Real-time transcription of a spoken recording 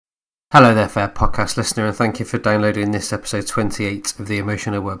Hello there, fair podcast listener, and thank you for downloading this episode 28 of the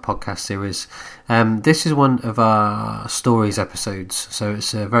Emotional at Work podcast series. This is one of our stories episodes, so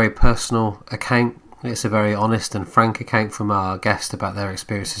it's a very personal account. It's a very honest and frank account from our guest about their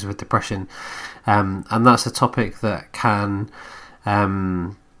experiences with depression, and that's a topic that can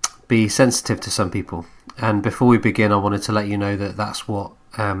be sensitive to some people. And before we begin, I wanted to let you know that that's what,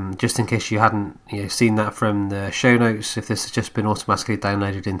 just in case you hadn't seen that from the show notes, if this has just been automatically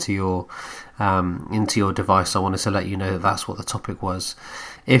downloaded into your device, I wanted to let you know that that's what the topic was.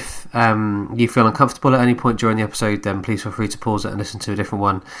 If you feel uncomfortable at any point during the episode, then please feel free to pause it and listen to a different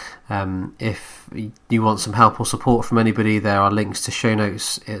one. If you want some help or support from anybody, there are links to show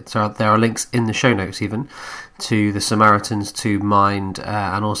notes. There are links in the show notes even to the Samaritans, to Mind,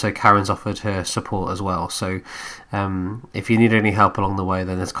 and also Karen's offered her support as well. So if you need any help along the way,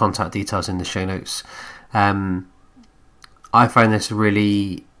 then there's contact details in the show notes. I find this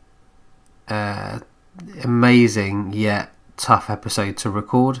really amazing yet tough episode to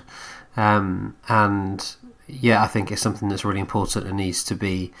record, and I think it's something that's really important and needs to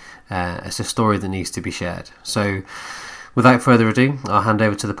be it's a story that needs to be shared. So without further ado, I'll hand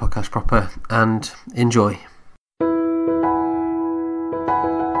over to the podcast proper and enjoy.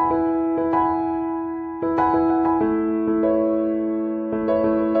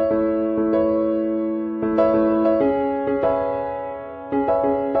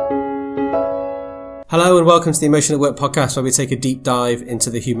 Hello and welcome to the Emotional at Work podcast, where we take a deep dive into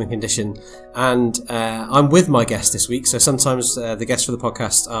the human condition. And I'm with my guest this week, so sometimes the guests for the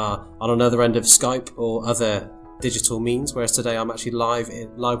podcast are on another end of Skype or other digital means, whereas today I'm actually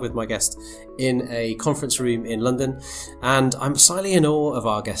live with my guest in a conference room in London. And I'm slightly in awe of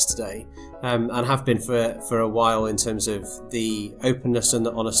our guest today, and have been for a while, in terms of the openness and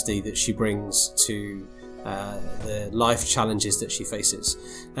the honesty that she brings to the life challenges that she faces.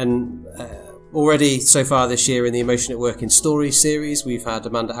 And already so far this year in the Emotion at Work in Stories series, we've had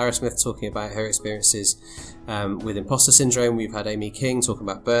Amanda Arrowsmith talking about her experiences with imposter syndrome. We've had Amy King talking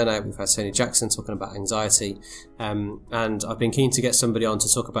about burnout. We've had Tony Jackson talking about anxiety. And I've been keen to get somebody on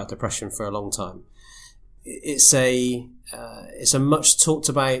to talk about depression for a long time. It's a much talked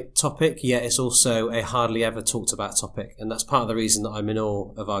about topic, yet it's also a hardly ever talked about topic. And that's part of the reason that I'm in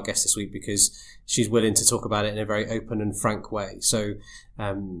awe of our guest this week, because she's willing to talk about it in a very open and frank way. So,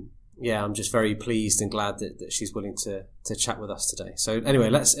 I'm just very pleased and glad that she's willing to chat with us today. So anyway,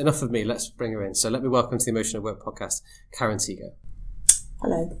 enough of me. Let's bring her in. So let me welcome to the Emotional at Work podcast, Karen Teago.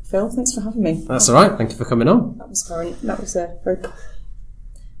 Hello, Phil. Thanks for having me. That's all right. Thank you for coming on. That was a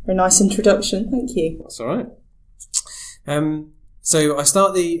very nice introduction. Thank you. That's all right. So I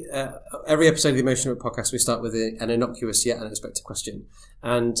start every episode of the Emotional at Work podcast, we start with an innocuous yet unexpected question.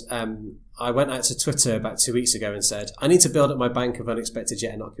 And I went out to Twitter about 2 weeks ago and said, I need to build up my bank of unexpected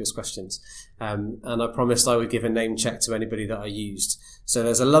yet innocuous questions. And I promised I would give a name check to anybody that I used. So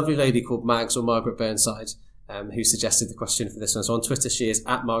there's a lovely lady called Mags, or Margaret Burnside, who suggested the question for this one. So on Twitter, she is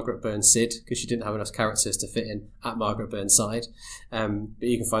at Margaret Burnsid, because she didn't have enough characters to fit in at Margaret Burnside. But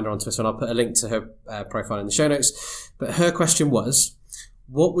you can find her on Twitter, and I'll put a link to her profile in the show notes. But her question was,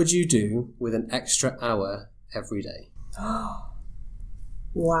 what would you do with an extra hour every day?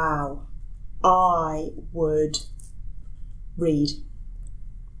 Wow. I would read.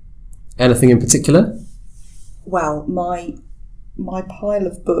 Anything in particular? Well, my pile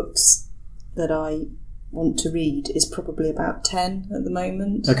of books that I want to read is probably about 10 at the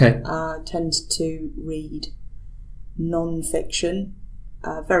moment. Okay. I tend to read non-fiction.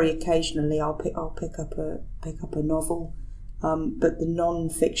 Very occasionally I'll pick up a novel. But the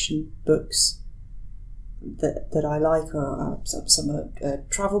non-fiction books that I like are some are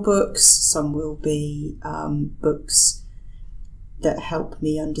travel books. Some will be books that help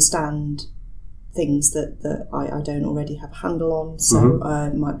me understand things that I don't already have a handle on. So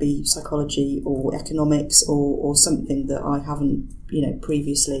it might be psychology or economics or something that I haven't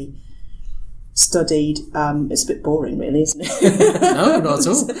previously studied. It's a bit boring, really, isn't it? No, not at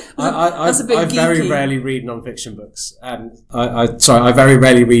all. I very rarely read non-fiction books. I very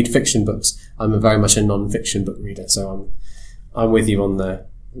rarely read fiction books. I'm very much a non-fiction book reader, so I'm with you on the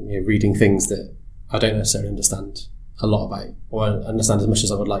reading things that I don't necessarily understand a lot about, or understand as much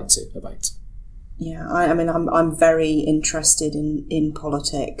as I would like to about. Yeah, I mean, I'm very interested in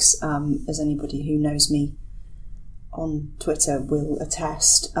politics, as anybody who knows me on Twitter will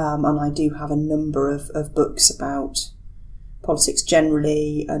attest, and I do have a number of books about politics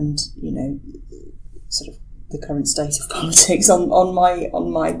generally, and sort of the current state of politics on my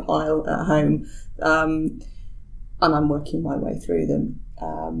pile at home, and I'm working my way through them.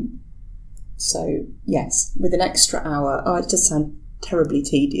 So yes, with an extra hour, it does sound terribly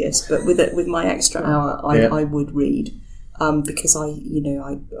tedious. But with my extra hour, I would read, because a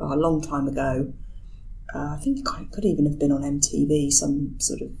long time ago, I think it could even have been on MTV, some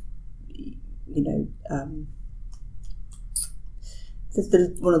sort of,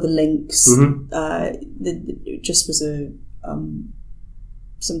 one of the links. It just was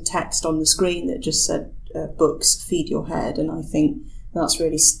some text on the screen that just said, "Books feed your head," and I think that's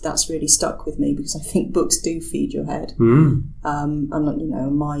really stuck with me, because I think books do feed your head. And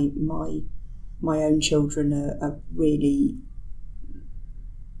my own children are really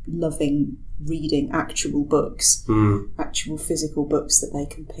loving reading actual books, actual physical books that they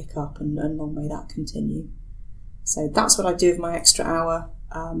can pick up, and long may that continue. So that's what I do with my extra hour.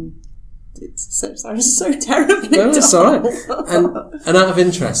 It sounds so terribly. No, it's all right. And out of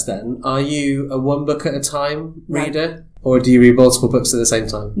interest, then, are you a one book at a time reader, or do you read multiple books at the same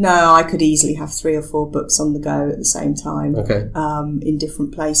time? No, I could easily have 3 or 4 books on the go at the same time. Okay. In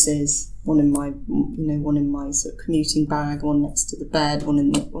different places. One in my sort of commuting bag, one next to the bed, one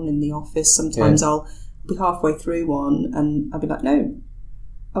in the office. Sometimes I'll be halfway through one and I'll be like, no,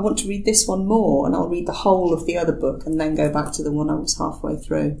 I want to read this one more, and I'll read the whole of the other book and then go back to the one I was halfway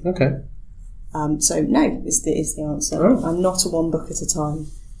through. Okay. So no is the answer. Oh. I'm not a one book at a time.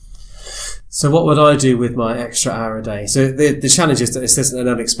 So what would I do with my extra hour a day? So the challenge is that this isn't an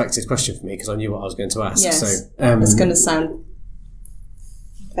unexpected question for me, because I knew what I was going to ask. Yes, so, it's going to sound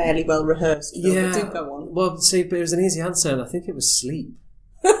fairly well rehearsed. Yeah. But do go on. Well, see, but it was an easy answer, and I think it was sleep.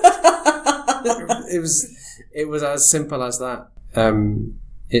 It was as simple as that.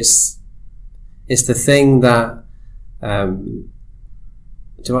 It's the thing that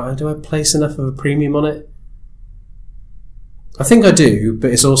do I place enough of a premium on it? I think I do, but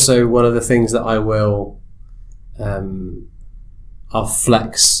it's also one of the things that I will I'll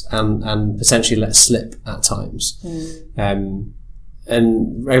flex and potentially let slip at times.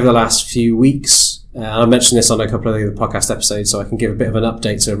 And over the last few weeks, I mentioned this on a couple of the podcast episodes, so I can give a bit of an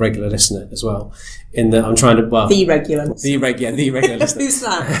update to a regular listener as well. In that I'm trying to the regular listener. Who's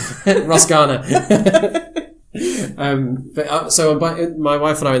that? Ross Garner. So my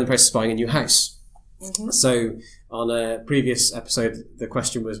wife and I are in the process of buying a new house. So on a previous episode, the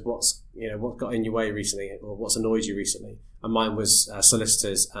question was what got in your way recently, or what's annoyed you recently, and mine was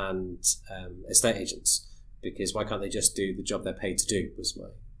solicitors and estate agents, because why can't they just do the job they're paid to do, was my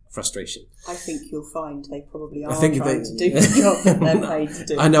frustration. I think you'll find they probably are trying to do the job that they're paid to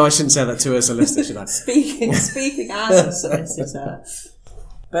do. I know I shouldn't say that to a solicitor, should I? Speaking as a solicitor.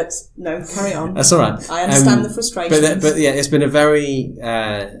 But no, carry on. That's all right. I understand the frustration. But yeah, it's been a very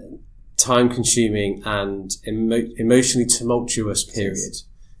time-consuming and emotionally tumultuous period.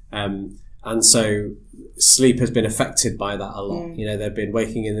 And so sleep has been affected by that a lot. They've been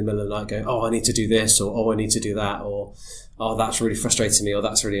waking in the middle of the night going, oh, I need to do this, or oh, I need to do that, or oh, that's really frustrating me, or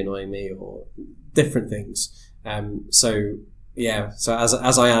that's really annoying me, or different things. So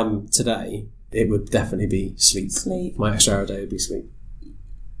as I am today, it would definitely be sleep. My extra hour a day would be sleep.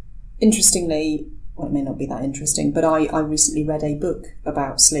 Interestingly, well, it may not be that interesting, but I recently read a book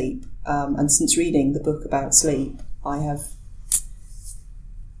about sleep, and since reading the book about sleep,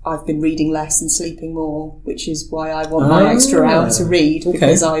 I've been reading less and sleeping more, which is why I want my extra hour to read,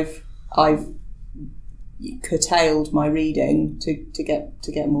 because I've curtailed my reading to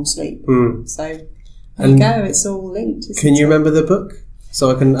get more sleep. So there you go, it's all linked. Can you remember the book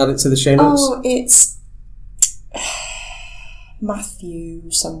so I can add it to the show notes? Oh, it's Matthew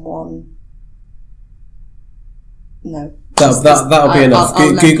someone. No. That'll be enough.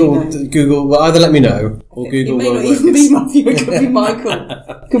 Google. Well, either let me know or Google. It may not even be Matthew. It could be Michael.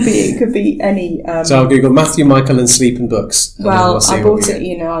 It could be any. So I'll Google Matthew, Michael, and sleep and books. Well, I bought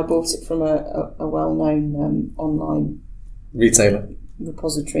it. I bought it from a well-known online retailer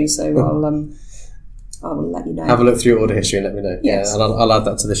repository. So I will let you know. Have a look through your order history and let me know. Yes. Yeah, and I'll add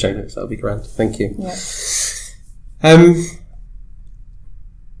that to the show notes. That'll be grand. Thank you. Yeah.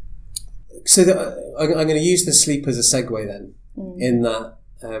 So I'm going to use the sleep as a segue then, in that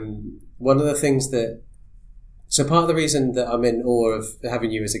one of the things so part of the reason that I'm in awe of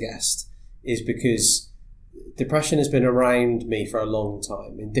having you as a guest is because depression has been around me for a long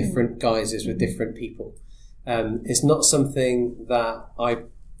time in different guises with different people. It's not something that I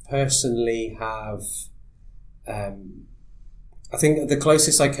personally have. I think the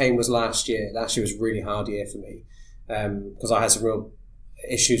closest I came was last year. Last year was a really hard year for me because I had some real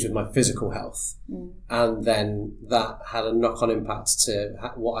issues with my physical health, and then that had a knock-on impact to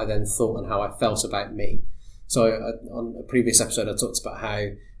what I then thought and how I felt about me. So on a previous episode I talked about how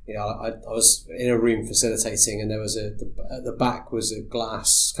I was in a room facilitating, and there was at the back was a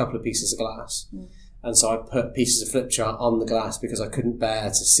couple of pieces of glass, and so I put pieces of flip chart on the glass because I couldn't bear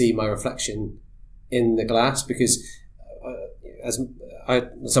to see my reflection in the glass, because I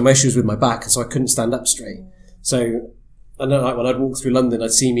had some issues with my back, and so I couldn't stand up straight. So I know, like, when I'd walk through London,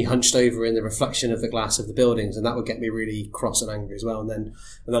 I'd see me hunched over in the reflection of the glass of the buildings, and that would get me really cross and angry as well. And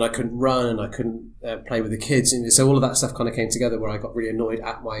then I couldn't run, and I couldn't play with the kids, and so all of that stuff kind of came together where I got really annoyed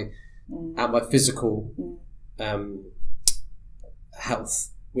at my physical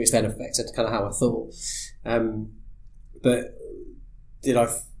health, which then affected kind of how I thought. But did I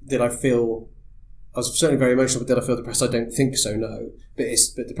feel? I was certainly very emotional, but did I feel depressed? I don't think so, no. But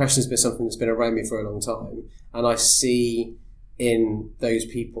depression has been something that's been around me for a long time. And I see in those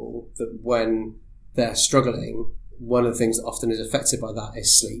people that when they're struggling, one of the things that often is affected by that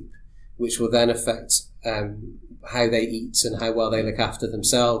is sleep, which will then affect how they eat and how well they look after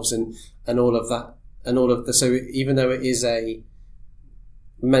themselves and all of that. And all of the, so even though it is a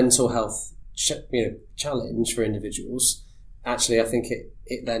mental health challenge for individuals, actually I think it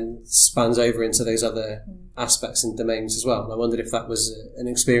then spans over into those other aspects and domains as well. And I wondered if that was an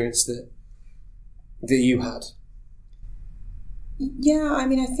experience that you had. Yeah, I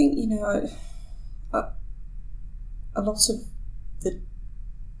mean, I think, a lot of the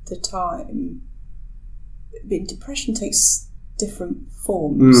time, depression takes different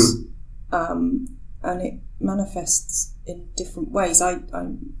forms, and it manifests in different ways. I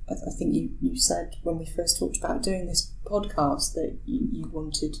think you said when we first talked about doing this podcast that you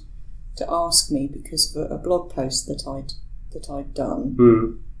wanted to ask me because of a blog post that I'd done,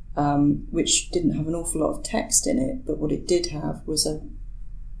 which didn't have an awful lot of text in it, but what it did have was a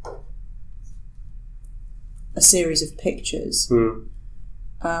series of pictures, and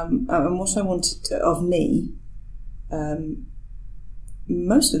what I wanted of me.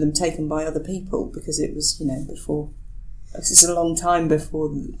 Most of them taken by other people, because it was, before. This is a long time before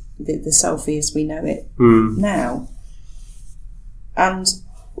the selfie as we know it now. And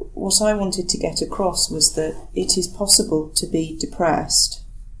what I wanted to get across was that it is possible to be depressed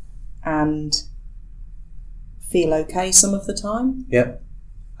and feel okay some of the time. Yeah.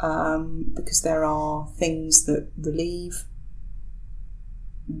 Because there are things that relieve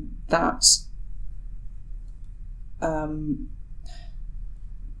that.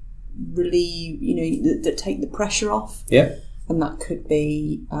 That take the pressure off. Yeah. And that could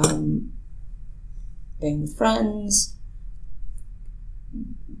be being with friends,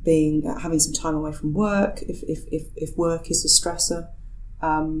 having some time away from work if work is a stressor,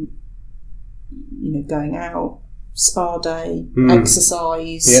 going out, spa day,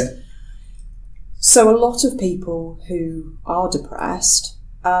 exercise. Yeah. So a lot of people who are depressed,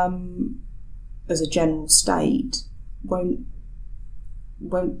 as a general state, won't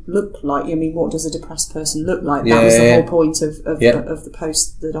look like. What does a depressed person look like? That was the whole point of the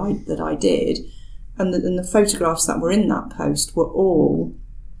post that I did, and the photographs that were in that post were all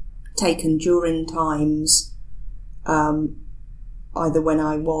taken during times, either when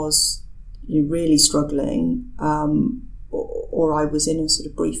I was really struggling, or I was in a sort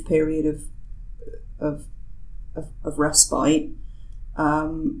of brief period of respite.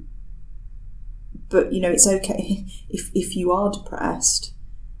 But it's okay if you are depressed.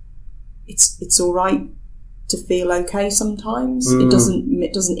 It's all right to feel okay sometimes. It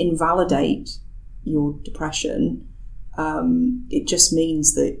doesn't invalidate your depression. It just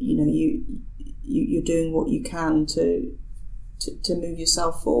means that you're doing what you can to move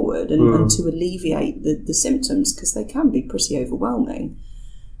yourself forward and to alleviate the symptoms, because they can be pretty overwhelming.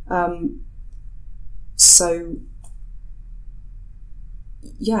 So.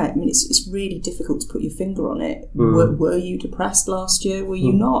 Yeah, it's really difficult to put your finger on it. Were you depressed last year? Were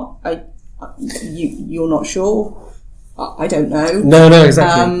you not? You're not sure? I don't know. No,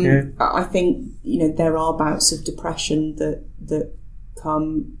 exactly. I think there are bouts of depression that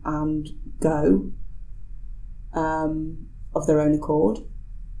come and go of their own accord.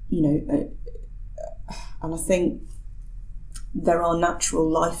 And I think there are natural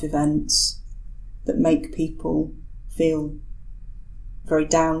life events that make people feel very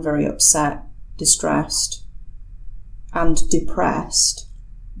down, very upset, distressed, and depressed,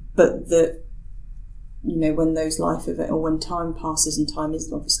 but that when those life events, or when time passes, and time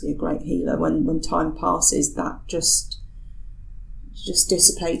is obviously a great healer, when time passes, that just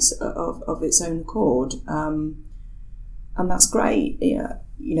dissipates of its own accord, and that's great.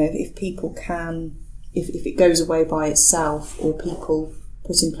 If people can, if it goes away by itself, or people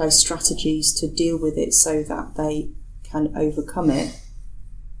put in place strategies to deal with it so that they can overcome it,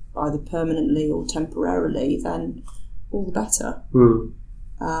 either permanently or temporarily, then all the better.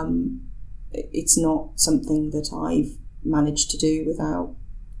 It's not something that I've managed to do without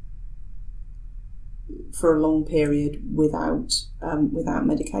for a long period without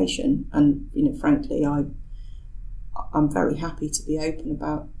medication. And frankly, I'm very happy to be open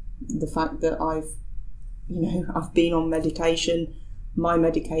about the fact that I've been on medication. My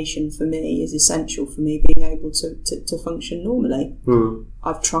medication for me is essential for me being able to function normally.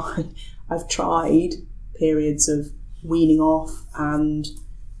 I've tried periods of weaning off and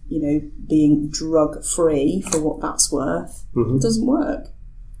being drug free for what that's worth. It doesn't work.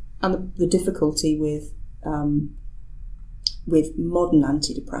 And the difficulty with modern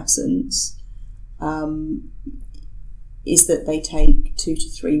antidepressants is that they take 2 to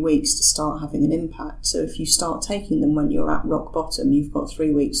 3 weeks to start having an impact. So if you start taking them when you're at rock bottom, you've got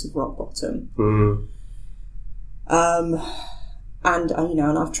 3 weeks of rock bottom. And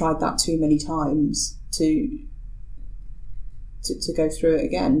I've tried that too many times to go through it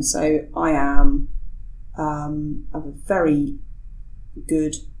again. So I have a very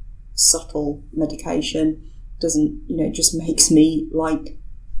good subtle medication. Doesn't just makes me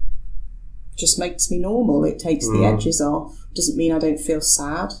normal. It takes the edges off. Doesn't mean I don't feel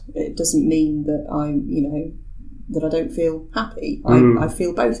sad. It doesn't mean that that I don't feel happy. I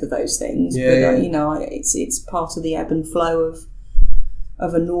feel both of those things. It's part of the ebb and flow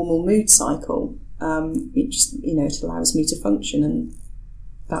of a normal mood cycle. It just it allows me to function, and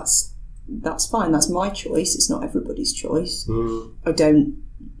that's fine. That's my choice. It's not everybody's choice. I don't.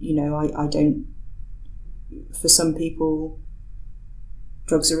 For some people,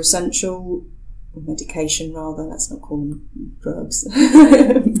 drugs are essential, or medication rather. Let's not call them drugs.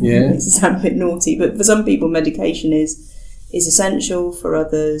 It sounds a bit naughty, but for some people, medication is essential. For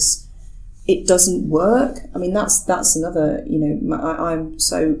others, it doesn't work. I mean, that's another. I'm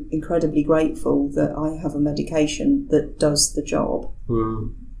so incredibly grateful that I have a medication that does the job.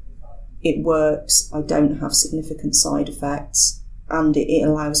 It works. I don't have significant side effects, and it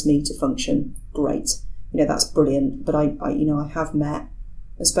allows me to function great. That's brilliant. But I have met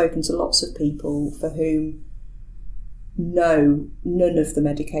and spoken to lots of people for whom none of the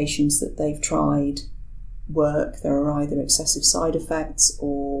medications that they've tried work. There are either excessive side effects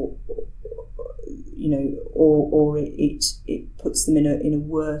or it puts them in a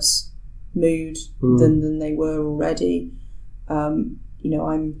worse mood than they were already. I'm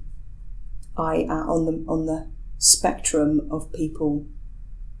on the spectrum of people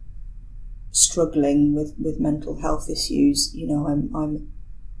struggling with mental health issues. I'm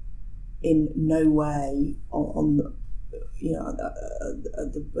in no way on the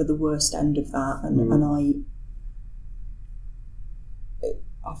at the worst end of that, and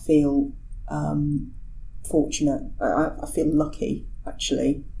I feel fortunate. I feel lucky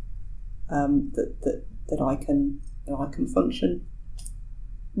actually that I can function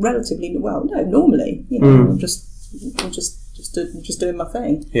relatively well. No, normally, I'm just doing my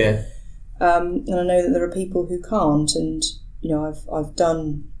thing. Yeah. And I know that there are people who can't, and I've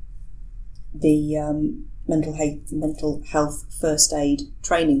done the mental health first aid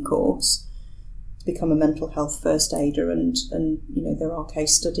training course to become a mental health first aider, and there are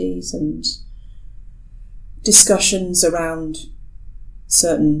case studies and discussions around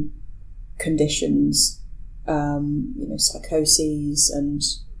certain conditions, psychoses and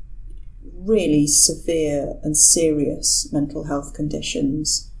really severe and serious mental health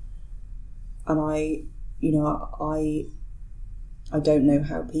conditions. And I don't know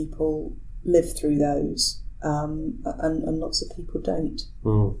how people live through those, and lots of people don't,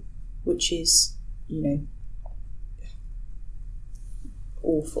 which is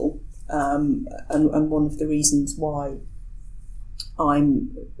awful, and one of the reasons why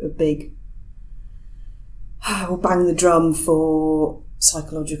I'm a big bang the drum for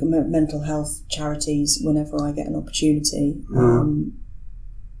psychological mental health charities whenever I get an opportunity.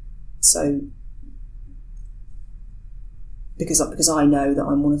 So because I know that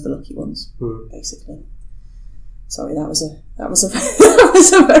I'm one of the lucky ones, basically. Sorry, that was a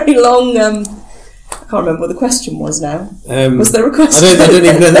very long. I can't remember what the question was now. Was there a question? I don't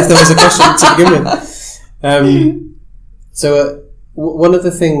even know if there was a question to begin with. One of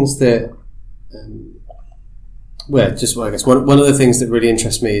the things that, one of the things that really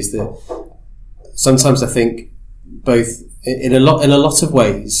interests me is that sometimes I think both in a lot of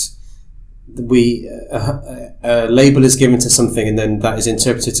ways we a label is given to something, and then that is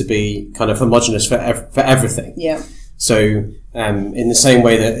interpreted to be kind of homogenous for everything. Yeah. So, in the same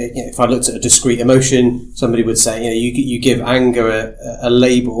way that if I looked at a discrete emotion, somebody would say, you give anger a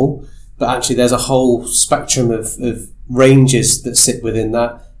label, but actually there's a whole spectrum of ranges that sit within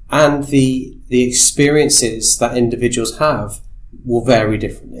that, and the experiences that individuals have will vary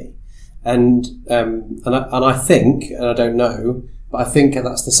differently. And I think, and I don't know, But I think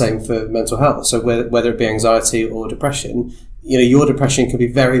that's the same for mental health. So whether it be anxiety or depression, your depression can be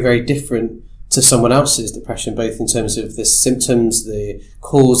very, very different to someone else's depression, both in terms of the symptoms, the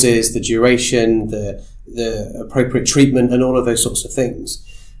causes, the duration, the appropriate treatment, and all of those sorts of things.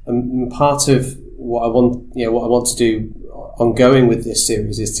 And part of what I want to do ongoing with this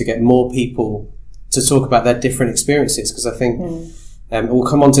series is to get more people to talk about their different experiences, because I think we'll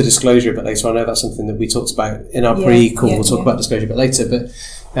come on to disclosure a bit later. I know that's something that we talked about in our pre-call. We'll talk about disclosure a bit later, but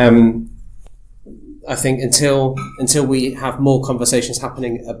I think until we have more conversations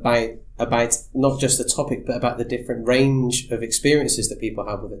happening about not just the topic, but about the different range of experiences that people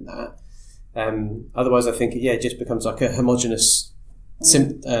have within that. Otherwise, I think it just becomes like a homogenous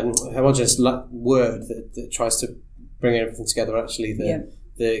word that tries to bring everything together. Actually, the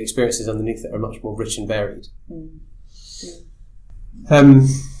experiences underneath it are much more rich and varied. And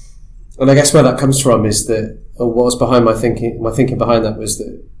I guess where that comes from is that, or what was behind my thinking behind that was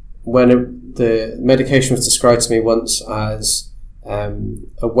that when the medication was described to me once as so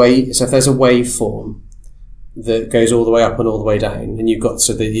if there's a waveform that goes all the way up and all the way down, and you've got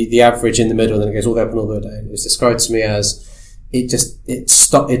the average in the middle, and then it goes all the way up and all the way down. It was described to me as it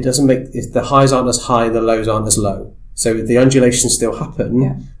doesn't make the highs aren't as high and the lows aren't as low. So the undulations still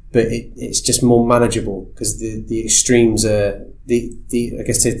happen, but it's just more manageable because the extremes are I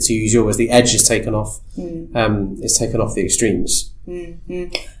guess to use your words, the edge is taken off. It's taken off the extremes.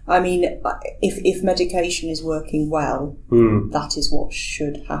 I mean, if medication is working well, that is what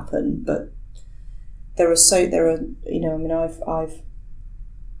should happen. But I've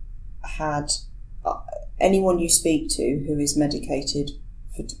had anyone you speak to who is medicated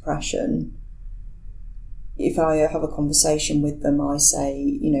for depression. If I have a conversation with them, I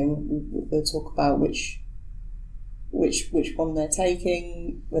say, we'll talk about which one they're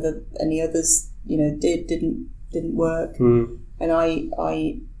taking, whether any others, didn't work, and I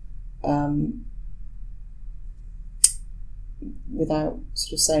without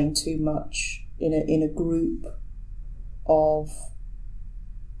sort of saying too much, in a group of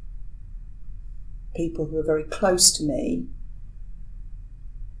people who are very close to me,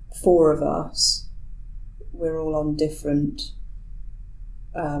 4 of us, we're all on different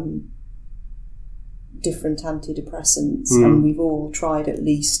antidepressants, and we've all tried at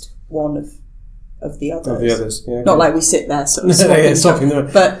least one of the others. Not like we sit there sort of swapping them,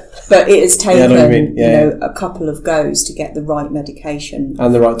 but it has taken a couple of goes to get the right medication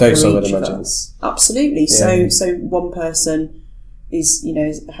and the right dose, I would imagine. Absolutely. So one person is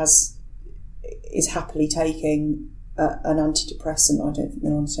happily taking an antidepressant. I don't think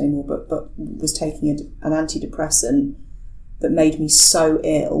they're on it anymore, but was taking an antidepressant that made me so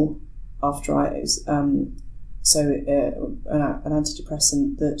ill after I was an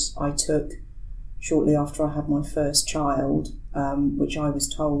antidepressant that I took shortly after I had my first child, which I was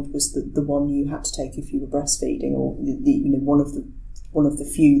told was the one you had to take if you were breastfeeding, or one of the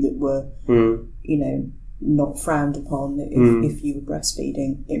few that were not frowned upon if you were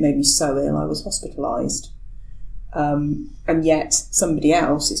breastfeeding. It made me so ill I was hospitalised. And yet somebody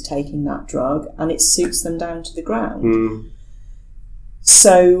else is taking that drug and it suits them down to the ground.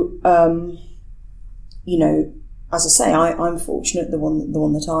 So, as I say, I'm fortunate. The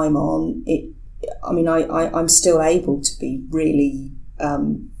one that I'm on, I'm still able to be really,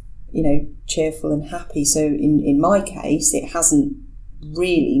 cheerful and happy. So in my case, it hasn't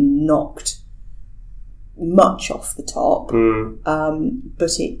really knocked much off the top,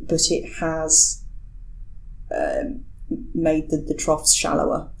 but it has made the troughs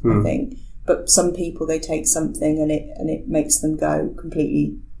shallower, I think. But some people, they take something and it makes them go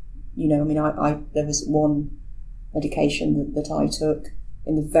completely. There was one medication that I took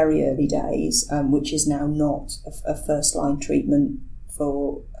in the very early days, which is now not a first line treatment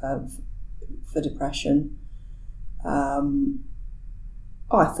for depression. I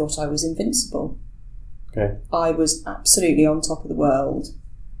thought I was invincible. Okay. I was absolutely on top of the world.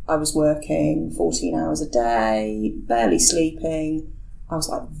 I was working 14 hours a day, barely sleeping. I was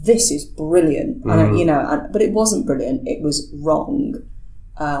like, this is brilliant. But it wasn't brilliant. It was wrong.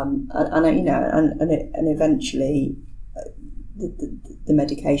 And eventually the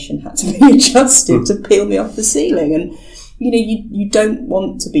medication had to be adjusted to peel me off the ceiling. And, you don't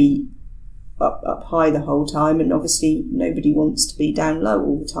want to be up high the whole time. And obviously nobody wants to be down low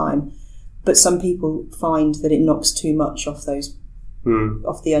all the time. But some people find that it knocks too much off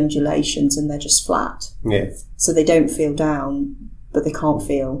off the undulations, and they're just flat. Yeah. So they don't feel down, but they can't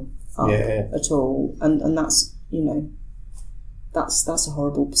feel up at all. And that's, that's a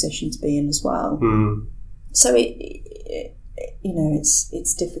horrible position to be in as well. So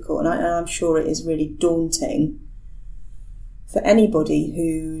it's difficult, and I'm sure it is really daunting for anybody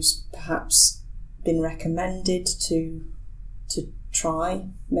who's perhaps been recommended to try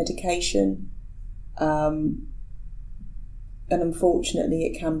medication, and unfortunately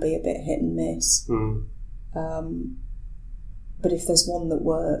it can be a bit hit and miss. But if there's one that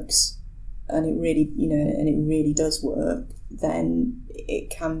works, and it really does work, then it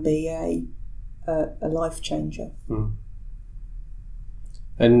can be a life changer.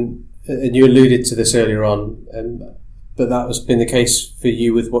 And you alluded to this earlier on, but that has been the case for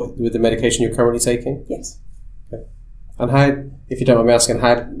you with the medication you're currently taking? Yes. Okay. And how, if you don't mind me asking,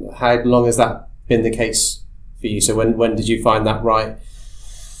 how long has that been the case for you? So when did you find that right?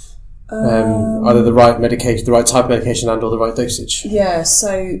 Either the right medication, the right type of medication, and or the right dosage. Yeah.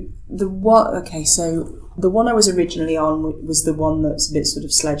 So the one I was originally on was the one that's a bit sort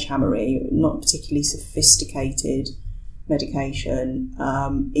of sledgehammery, not particularly sophisticated medication.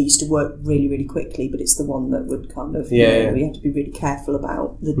 It used to work really, really quickly, but it's the one that would kind of you have to be really careful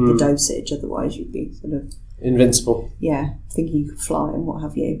about the dosage, otherwise you'd be sort of invincible. Yeah, thinking you could fly and what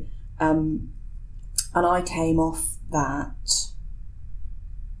have you. And I came off that.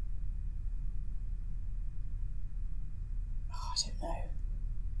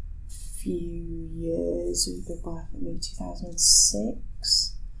 Few years, by maybe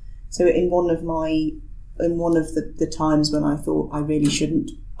 2006. So in one of the times when I thought I really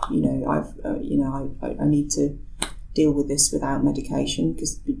shouldn't, I need to deal with this without medication,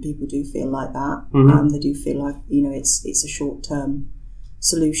 because people do feel like that. They do feel like it's a short-term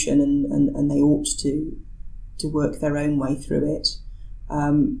solution, and they ought to work their own way through it.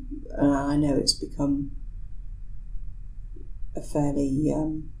 And I know it's become a fairly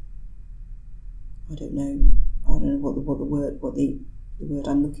I don't know what the word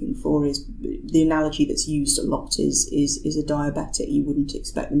I'm looking for is. The analogy that's used a lot is a diabetic. You wouldn't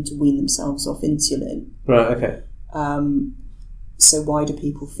expect them to wean themselves off insulin. Right, okay. So why do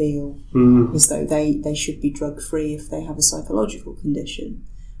people feel as though they should be drug free if they have a psychological condition?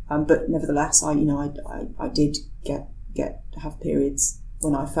 But nevertheless, I did have periods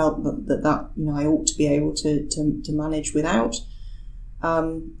when I felt that I ought to be able to manage without.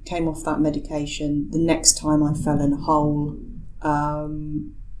 Came off that medication. The next time I fell in a hole, I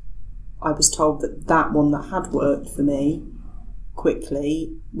was told that one that had worked for me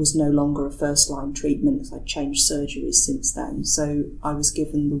quickly was no longer a first line treatment, because I'd changed surgeries since then. So I was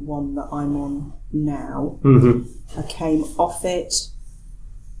given the one that I'm on now. I came off it.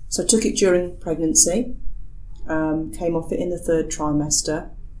 So I took it during pregnancy, came off it in the 3rd trimester.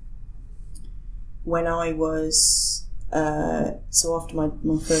 When I was so after my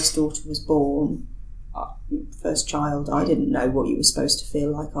first daughter was born, first child, I didn't know what you were supposed to feel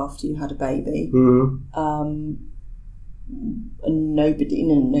like after you had a baby. And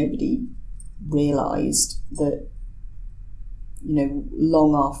nobody realised that,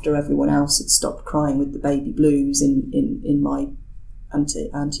 long after everyone else had stopped crying with the baby blues in my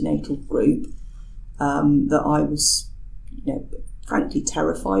antenatal group, that I was, frankly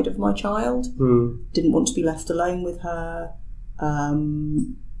terrified of my child. Didn't want to be left alone with her.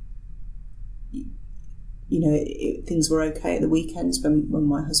 Things were okay at the weekends when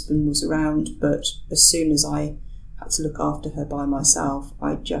my husband was around, but as soon as I had to look after her by myself,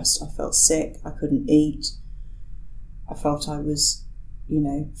 I felt sick. I couldn't eat. I felt I was,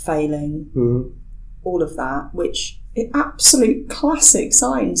 failing. All of that, which absolute classic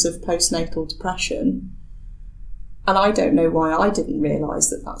signs of postnatal depression. And I don't know why I didn't realise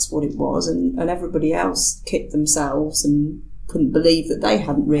that that's what it was, and everybody else kicked themselves and couldn't believe that they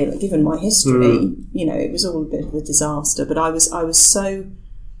hadn't really, given my history. It was all a bit of a disaster. But I was so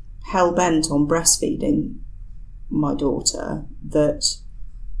hell bent on breastfeeding my daughter that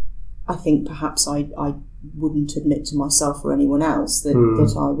I think perhaps I wouldn't admit to myself or anyone else that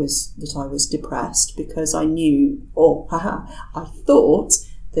I was depressed, because I knew, I thought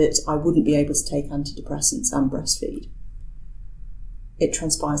that I wouldn't be able to take antidepressants and breastfeed. It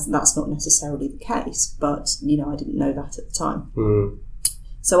transpires that that's not necessarily the case, but I didn't know that at the time.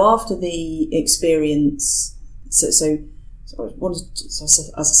 So after the experience, as I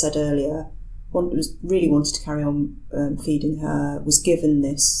said earlier, really wanted to carry on feeding her. Was given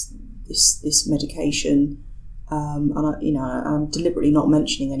this medication, and I'm deliberately not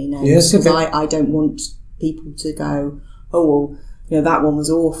mentioning any names, because I don't want people to go, oh well, that one was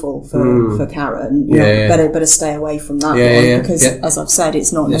awful for Karen. Better stay away from that one, because as I've said,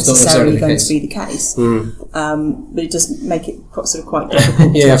 it's not necessarily going to be the case. But it does make it sort of quite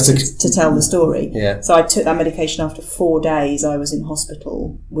difficult to tell the story. So I took that medication after 4 days. I was in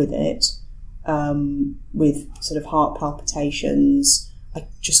hospital with it, with sort of heart palpitations. I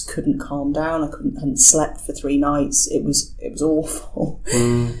just couldn't calm down. Hadn't slept for 3 nights. It was awful.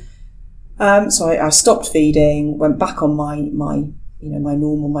 So I stopped feeding, went back on my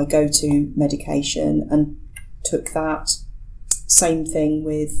normal, my go-to medication, and took that. Same thing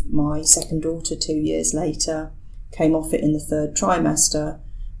with my second daughter 2 years later. Came off it in the 3rd trimester,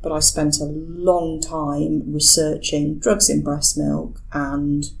 but I spent a long time researching drugs in breast milk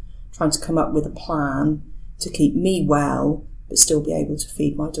and trying to come up with a plan to keep me well but still be able to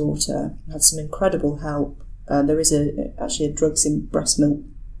feed my daughter. I had some incredible help. There is actually a drugs in breast milk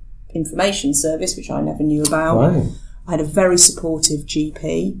information service, which I never knew about. Right. I had a very supportive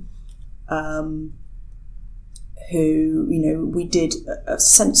GP who, we did a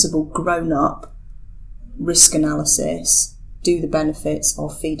sensible grown-up risk analysis. Do the benefits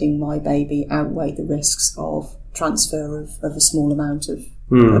of feeding my baby outweigh the risks of transfer of a small amount of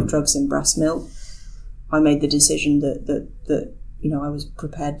drugs in breast milk? I made the decision that I was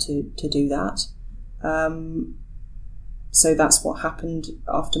prepared to do that. So that's what happened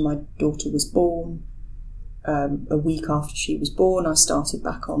after my daughter was born. A week after she was born, I started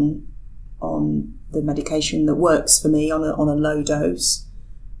back on the medication that works for me on a low dose,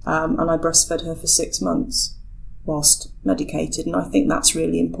 and I breastfed her for 6 months whilst medicated, and I think that's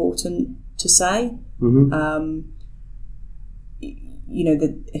really important to say.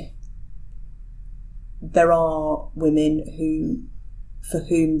 There are women for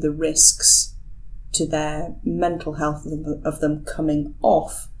whom the risks to their mental health of them coming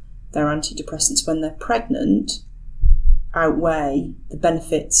off their antidepressants when they're pregnant outweigh the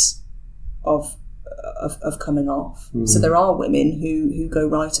benefits of coming off. So there are women who go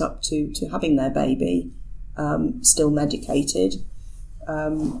right up to having their baby still medicated,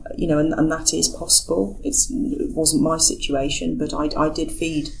 and that is possible. It wasn't my situation, but I did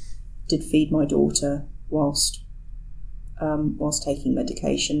feed my daughter whilst taking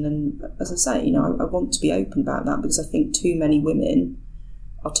medication. And as I say, I want to be open about that, because I think too many women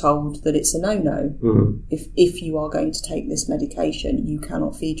are told that it's a no-no. If you are going to take this medication, you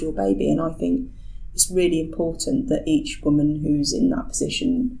cannot feed your baby. And I think it's really important that each woman who's in that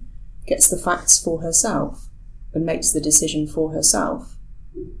position gets the facts for herself and makes the decision for herself.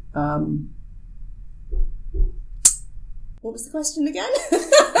 What was the question again?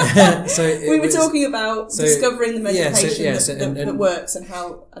 We were talking about discovering the medication that works, and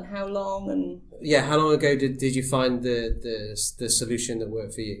how long, and how long ago did you find the solution that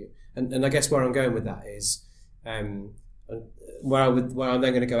worked for you? And I guess where I'm going with that is, where I'm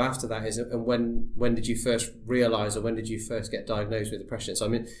then going to go after that is, and when did you first realise, or when did you first get diagnosed with depression?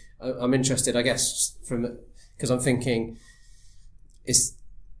 So I'm interested, I guess, because I'm thinking, it's,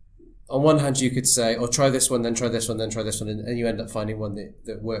 on one hand, you could say, "Oh, try this one, then try this one, then try this one," and you end up finding one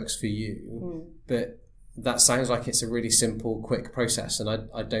that works for you. But that sounds like it's a really simple, quick process, and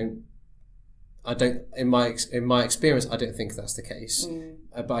I don't. In my experience, I don't think that's the case.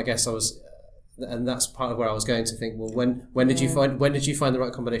 But I guess and that's part of where I was going to think. Well, when did you find the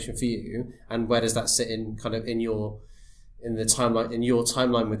right combination for you, and where does that sit in kind of in your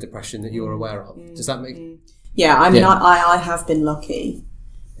timeline with depression that you're aware of? Does that make? Yeah, I mean, I have been lucky,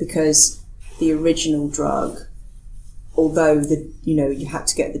 because the original drug, although you had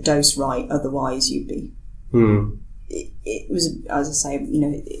to get the dose right, otherwise you'd be. It was, as I say,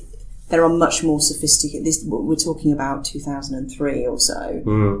 there are much more sophisticated. We're talking about 2003 or so.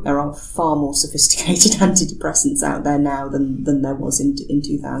 There are far more sophisticated antidepressants out there now than there was in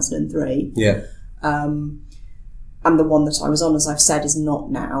 2003. Yeah. And the one that I was on, as I've said, is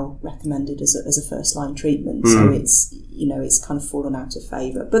not now recommended as a first line treatment. So it's kind of fallen out of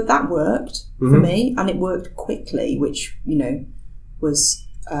favour. But that worked for me, and it worked quickly, which was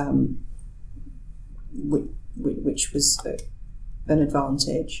which was an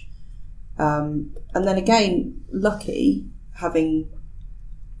advantage. And then again, lucky, having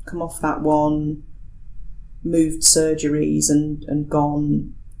come off that one, moved surgeries and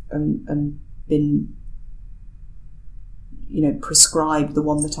gone and been prescribed the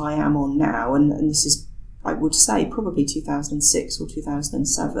one that I am on now, and this is, I would say, probably 2006 or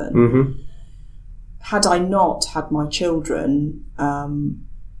 2007. Had I not had my children, I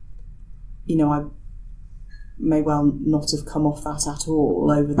may well not have come off that at all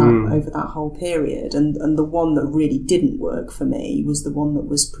over that whole period. And the one that really didn't work for me was the one that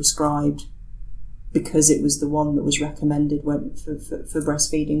was prescribed, because it was the one that was recommended for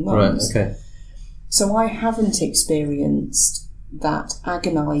breastfeeding mums. Right. Okay. So I haven't experienced that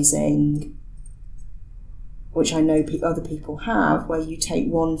agonising, which I know other people have, where you take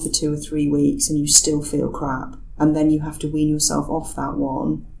one for 2 or 3 weeks and you still feel crap, and then you have to wean yourself off that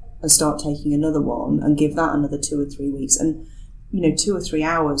one and start taking another one and give that another 2 or 3 weeks. And 2 or 3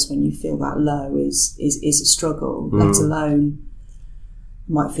 hours when you feel that low is a struggle, let alone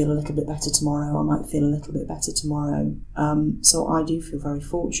I might feel a little bit better tomorrow, I might feel a little bit better tomorrow. So I do feel very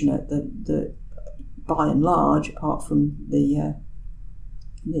fortunate that by and large, apart from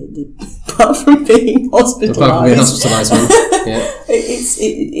apart from being hospitalised, yeah.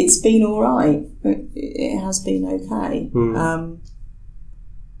 it's been all right. It has been okay.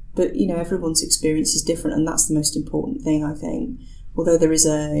 But everyone's experience is different, and that's the most important thing, I think. Although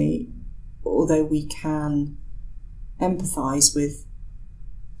we can empathise with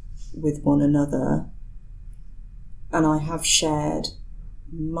one another, and I have shared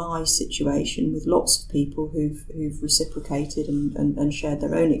my situation with lots of people who've reciprocated and shared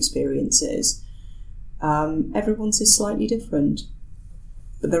their own experiences. Everyone's is slightly different,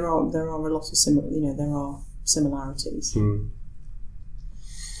 but there are a lot of there are similarities.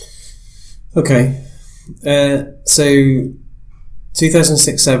 Okay, so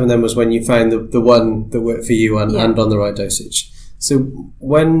 2006-07 then was when you found the one that worked for you and on the right dosage. So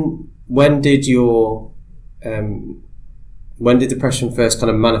when did depression first kind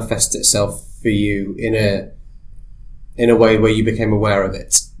of manifest itself for you in a way where you became aware of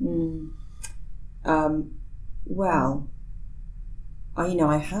it? Well,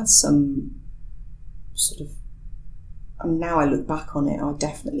 I had some sort of. Now I look back on it, I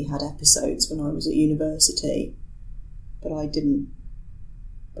definitely had episodes when I was at university, but I didn't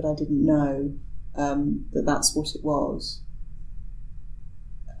know that that's what it was.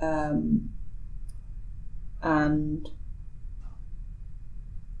 And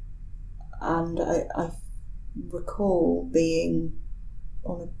I recall being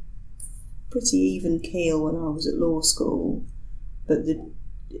on a pretty even keel when I was at law school, but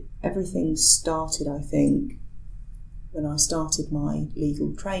everything started, I think, when I started my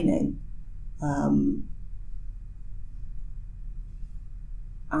legal training. And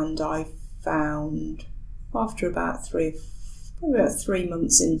I found, after about 3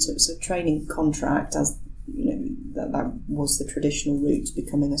 months into a training contract, as that was the traditional route to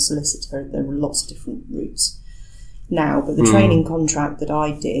becoming a solicitor. There were lots of different routes now, but the training contract that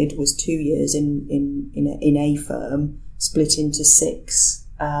I did was 2 years in a firm, split into 6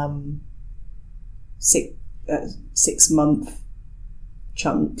 6-month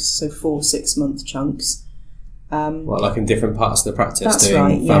chunks, so 4 6-month chunks. Like in different parts of the practice, that's doing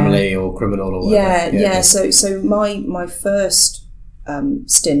right, family or criminal or whatever. Yeah. So my first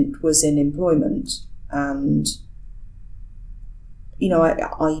stint was in employment, and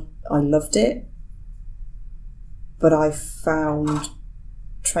I loved it, but I found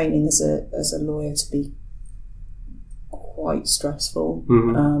training as a lawyer to be quite stressful.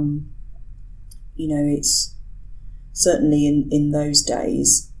 It's certainly in those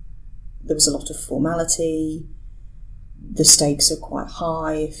days there was a lot of formality. The stakes are quite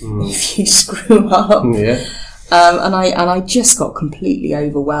high if you screw up. And I just got completely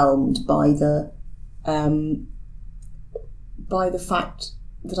overwhelmed by the fact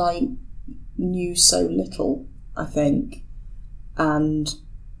that I knew so little, I think, and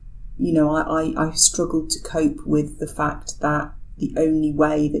I struggled to cope with the fact that the only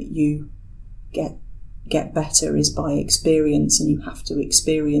way that you get better is by experience, and you have to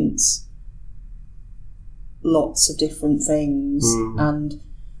experience lots of different things and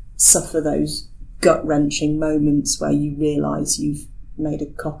suffer those gut-wrenching moments where you realise you've made a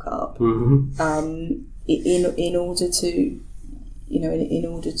cock up in order to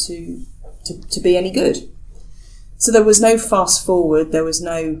be any good. So there was no fast forward, there was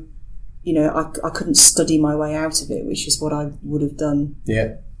no I couldn't study my way out of it, which is what I would have done.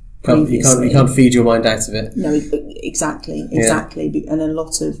 You can't feed your mind out of it. No, exactly. And a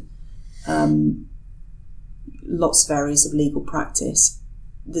lot of lots of areas of legal practice,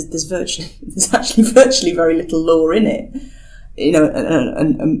 there's actually virtually very little law in it,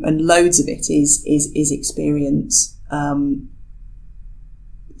 and loads of it is experience.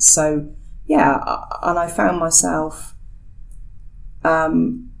 So and I found myself,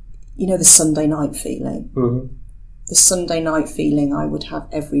 the Sunday night feeling. The Sunday night feeling I would have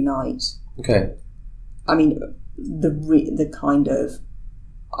every night. Okay. I mean, the kind of,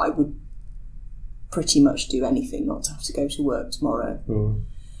 I would pretty much do anything not to have to go to work tomorrow.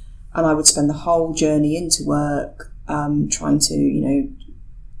 And I would spend the whole journey into work trying to,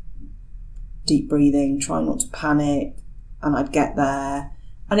 deep breathing, trying not to panic, and I'd get there,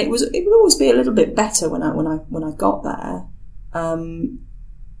 and it would always be a little bit better when I got there.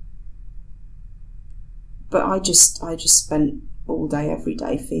 But I just spent all day, every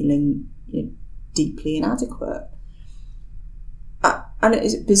day, feeling deeply inadequate. And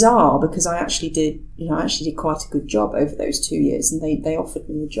it's bizarre because I actually did quite a good job over those 2 years, and they offered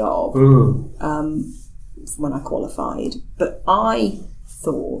me a job when I qualified. But I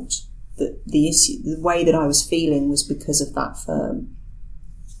thought that the way that I was feeling was because of that firm.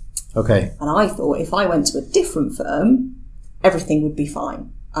 Okay. And I thought if I went to a different firm, everything would be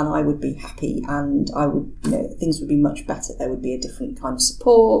fine, and I would be happy, and I would, things would be much better. There would be a different kind of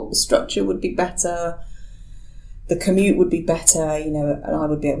support. The structure would be better. The commute would be better, and I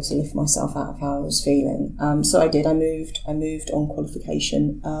would be able to lift myself out of how I was feeling. So I did. I moved on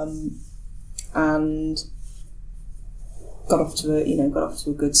qualification, and got off to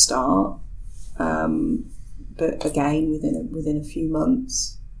a good start. But again, within a few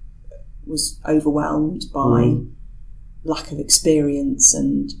months, was overwhelmed by lack of experience,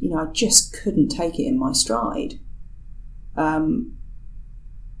 and I just couldn't take it in my stride.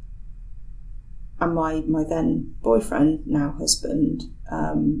 And my then boyfriend, now husband,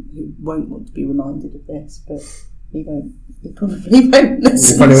 who won't want to be reminded of this, but he probably won't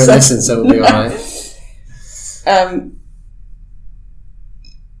listen. He probably won't listen, so it'll be all right.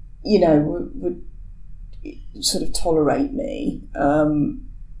 Would sort of tolerate me,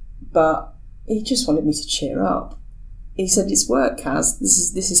 but he just wanted me to cheer up. He said, "It's work, Kaz.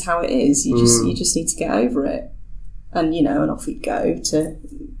 This is how it is. You just need to get over it." And and off he'd go to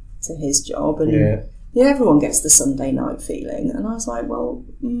his job, and everyone gets the Sunday night feeling. And I was like, well,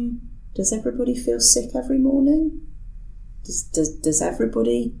 does everybody feel sick every morning? Does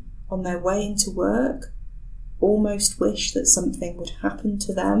everybody on their way into work almost wish that something would happen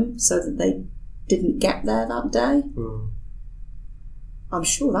to them so that they didn't get there that day? I'm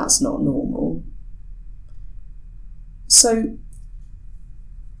sure that's not normal. So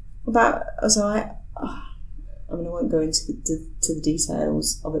I won't go into the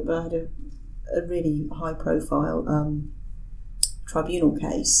details of it, but I had a really high profile tribunal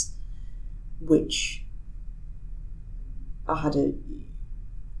case, which I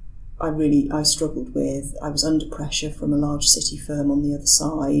struggled with. I was under pressure from a large city firm on the other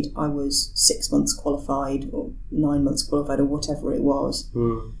side. I was 6 months qualified, or 9 months qualified, or whatever it was.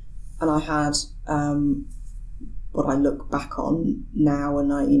 And I had what I look back on now,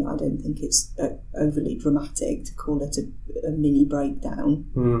 and I don't think it's overly dramatic to call it a mini breakdown.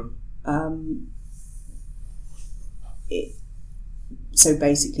 So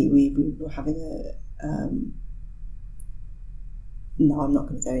basically, we were having no, I'm not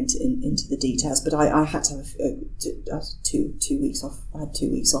going to go into the details, but I had to have 2 weeks off. I had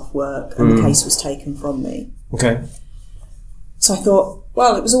 2 weeks off work, and the case was taken from me. Okay. So I thought,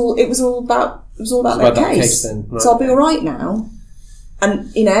 well, it was all about that case then. Right. So I'll be all right now.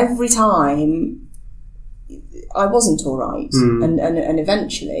 And every time I wasn't all right, and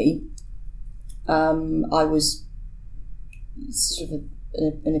eventually, I was sort of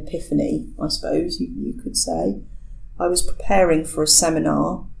an epiphany, I suppose you could say. I was preparing for a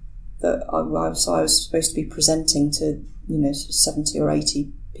seminar that I was supposed to be presenting to, sort of 70 or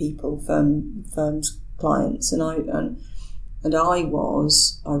 80 people, firms, clients, and I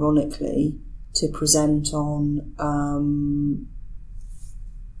was, ironically, to present on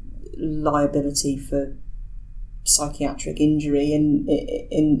liability for psychiatric injury in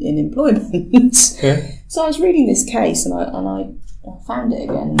employment. Okay. So I was reading this case, and I found it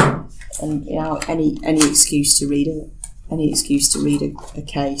again, and any excuse to read a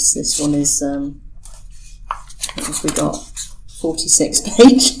case. This one is what have we got? 46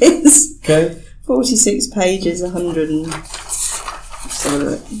 pages. Okay. 46 pages,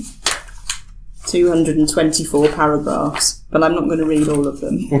 224 paragraphs, but I'm not going to read all of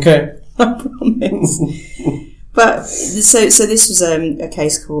them. Okay. I promise. But so this was a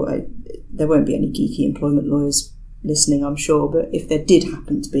case called. There won't be any geeky employment lawyers listening, I'm sure, but if there did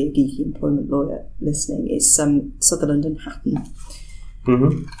happen to be a geeky employment lawyer listening, it's Sutherland and Hatton,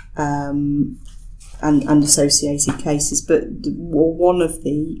 and associated cases. But one of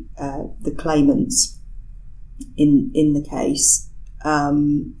the claimants in the case,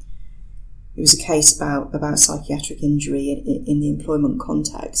 it was a case about psychiatric injury in the employment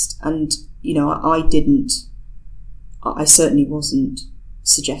context, and I certainly wasn't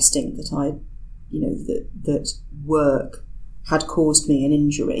suggesting that that work had caused me an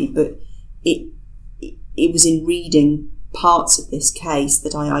injury, but it was in reading parts of this case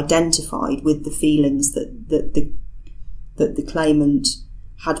that I identified with the feelings that the claimant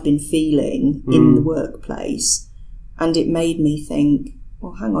had been feeling in the workplace, and it made me think,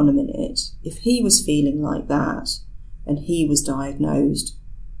 well, hang on a minute, if he was feeling like that and he was diagnosed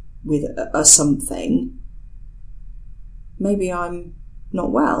with a something, maybe I'm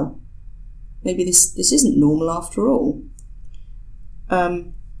not well. Maybe this isn't normal after all.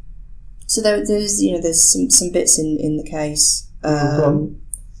 So there's some bits in the case.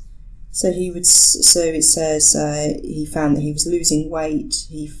 So it says he found that he was losing weight.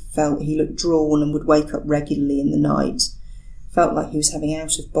 He felt he looked drawn and would wake up regularly in the night. Felt like he was having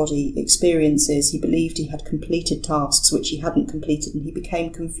out-of-body experiences. He believed he had completed tasks which he hadn't completed, and he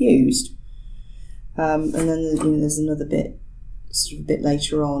became confused. And then there's another bit, sort of a bit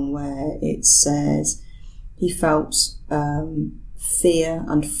later on, where it says he felt fear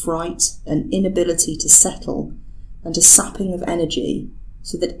and fright, an inability to settle, and a sapping of energy,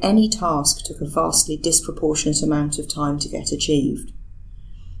 so that any task took a vastly disproportionate amount of time to get achieved.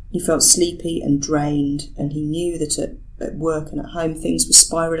 He felt sleepy and drained, and he knew that at work and at home things were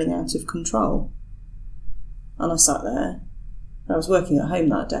spiralling out of control. And I sat there, and I was working at home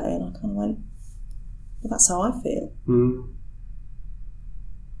that day, and I kind of went, well, that's how I feel.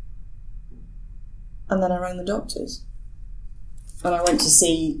 And then I rang the doctors. And I went to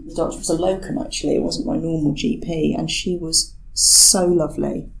see, the doctor was a locum actually, it wasn't my normal GP, and she was so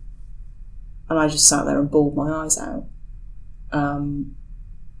lovely. And I just sat there and bawled my eyes out.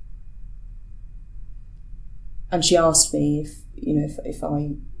 And she asked me if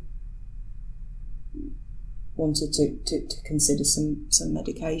I wanted to consider some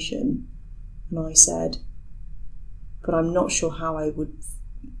medication. And I said, but I'm not sure how I would.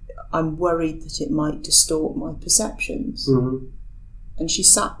 I'm worried that it might distort my perceptions. And she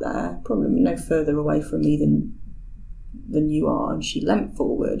sat there, probably no further away from me than you are, and she leant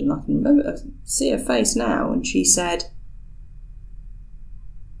forward, and I can remember, see her face now, and she said,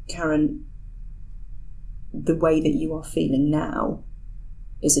 Karen, the way that you are feeling now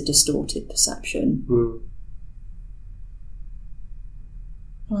is a distorted perception.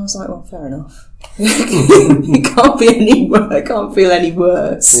 And I was like, well, fair enough. It can't be any worse. I can't feel any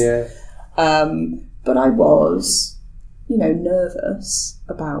worse. Yeah. But I was, nervous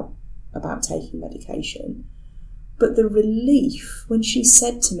about taking medication. But the relief when she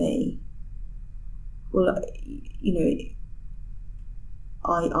said to me, well,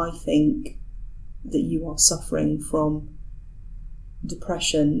 I think that you are suffering from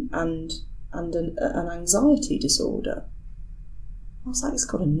depression and an anxiety disorder. I was like, it's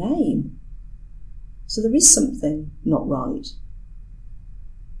got a name. So there is something not right.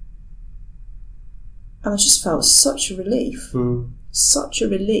 And I just felt such a relief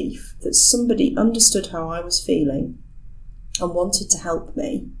that somebody understood how I was feeling and wanted to help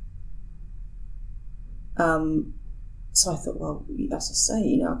me. So I thought, well, as I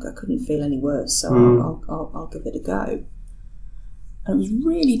say, I couldn't feel any worse, so I'll give it a go. And it was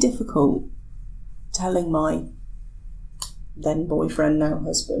really difficult telling my then boyfriend, now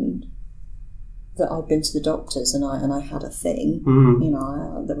husband, that I'd been to the doctors and I had a thing.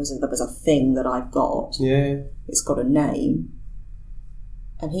 There was a thing that I've got. Yeah. It's got a name.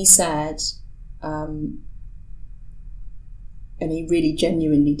 And he said, and he really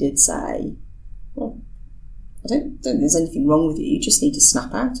genuinely did say, well, I don't think there's anything wrong with you. You just need to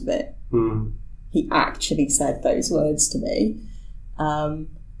snap out of it. He actually said those words to me. And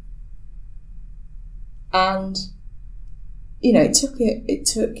it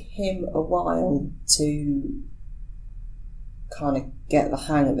took him a while to kind of get the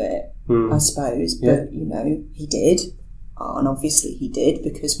hang of it, I suppose. But he did, and obviously he did,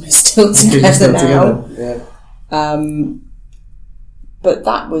 because we're still together now. Yeah. But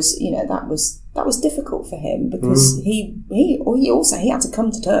that was difficult for him, because he had to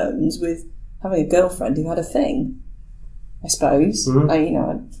come to terms with having a girlfriend who had a thing, I suppose.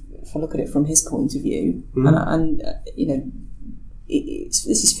 If I look at it from his point of view, this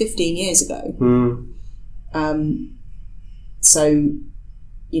is 15 years ago. So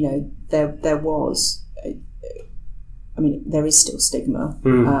there was, there is still stigma,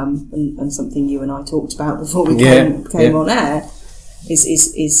 and something you and I talked about before we came on air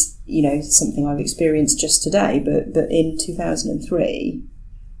is something I've experienced just today, but in 2003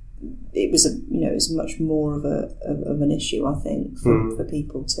 it was much more of an issue, I think, for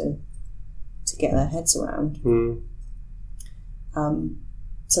people to get their heads around.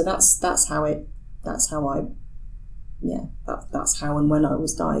 So that's how and when I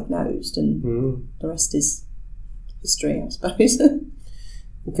was diagnosed, and the rest is history, I suppose.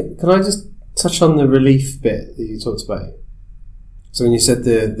 Can I just touch on the relief bit that you talked about? So when you said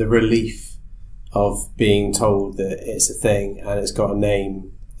the relief of being told that it's a thing and it's got a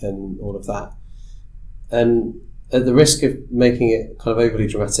name and all of that, and at the risk of making it kind of overly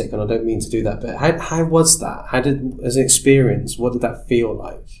dramatic, and I don't mean to do that, but how was that? As an experience, what did that feel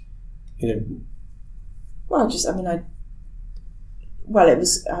like? Well, it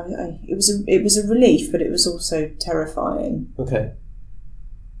was a relief, but it was also terrifying. Okay.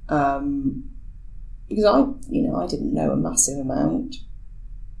 Because I didn't know a massive amount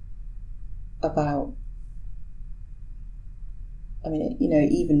about. I mean,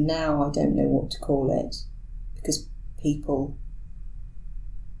 even now I don't know what to call it, because people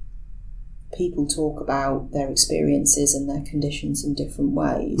talk about their experiences and their conditions in different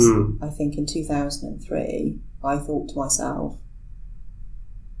ways. I think in 2003, I thought to myself,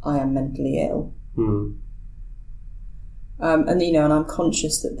 I am mentally ill. And I'm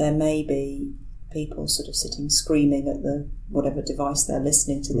conscious that there may be people sort of sitting screaming at the whatever device they're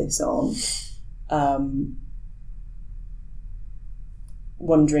listening to this on,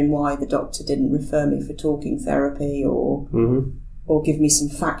 wondering why the doctor didn't refer me for talking therapy or give me some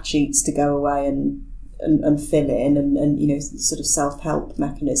fact sheets to go away and fill in and sort of self-help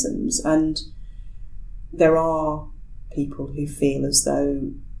mechanisms. And there are people who feel as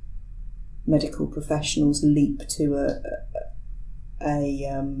though medical professionals leap to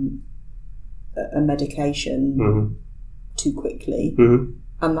a medication too quickly,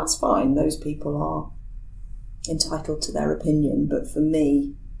 and that's fine. Those people are entitled to their opinion. But for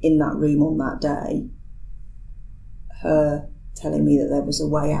me, in that room on that day, her telling me that there was a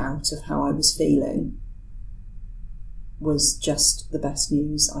way out of how I was feeling was just the best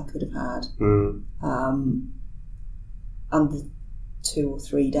news I could have had. And the 2 or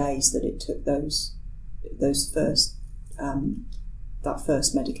 3 days that it took those first that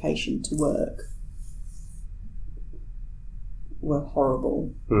first medication to work were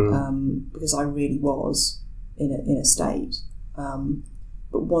horrible, because I really was in a state. But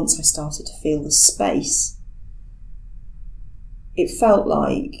once I started to feel the space, it felt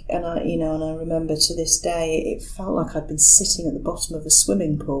like, and I remember to this day, it felt like I'd been sitting at the bottom of a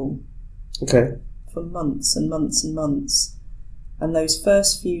swimming pool. Okay. For months and months and months. And those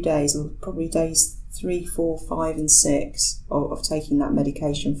first few days, or probably days 3, 4, 5 and 6 of taking that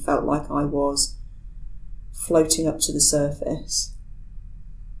medication, felt like I was floating up to the surface.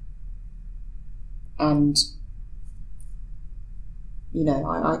 And,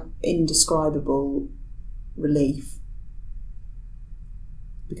 I indescribable relief,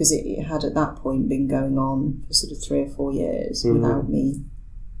 because it had at that point been going on for sort of 3 or 4 years without me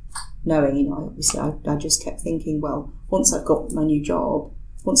knowing. Obviously I just kept thinking, well, once I've got my new job,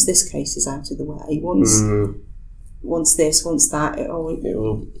 once this case is out of the way, once this, once that,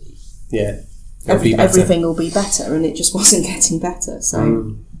 everything will be better, and it just wasn't getting better.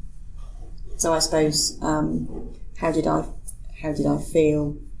 So I suppose, how did I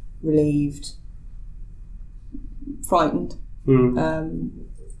feel? Relieved, frightened, because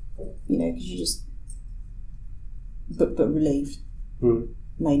you just, but relieved,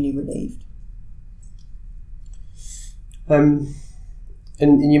 mainly relieved. And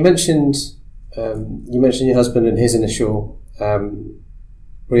you mentioned your husband and his initial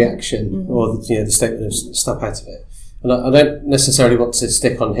reaction, or the statement of snap out of it. And I don't necessarily want to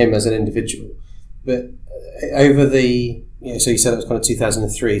stick on him as an individual, but over the so you said it was kind of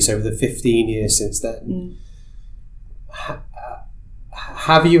 2003. So over the 15 years since then,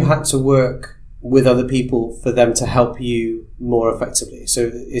 have you had to work with other people for them to help you more effectively? So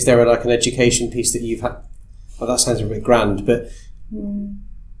is there like an education piece that you've had? Well, that sounds a bit grand, but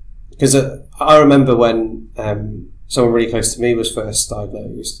because I remember when someone really close to me was first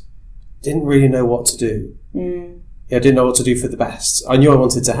diagnosed, didn't really know what to do. I didn't know what to do for the best. I knew I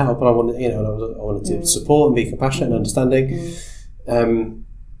wanted to help, and I wanted, I wanted to support and be compassionate and understanding.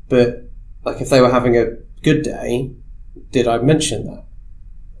 But like, if they were having a good day, did I mention that?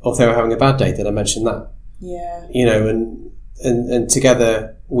 Or if they were having a bad day, did I mention that? Yeah. And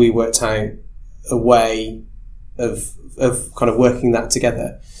together we worked out a way of kind of working that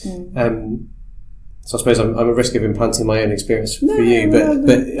together. So I suppose I'm at risk of implanting my own experience for you, but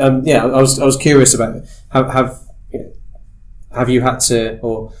I was curious about it. Have you had to,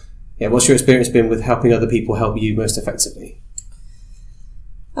 or what's your experience been with helping other people help you most effectively?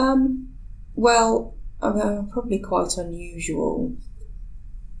 Well, I'm probably quite unusual.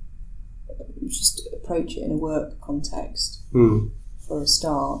 Just approach it in a work context for a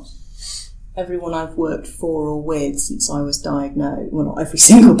start. Everyone I've worked for or with since I was diagnosed, well, not every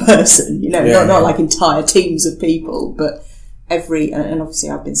single person, not like entire teams of people, but and obviously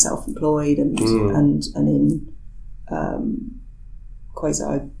I've been self-employed and in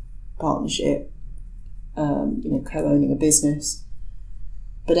quasi partnership, co-owning a business.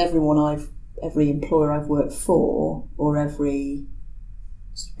 But every employer I've worked for, or every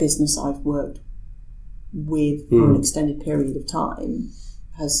business I've worked with for an extended period of time,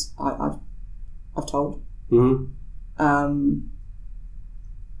 I've told.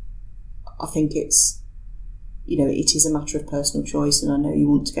 I think it's, it is a matter of personal choice, and I know you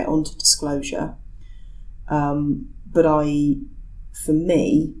want to get onto disclosure. But for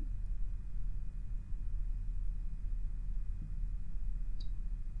me,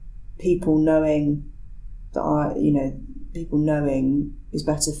 people knowing people knowing is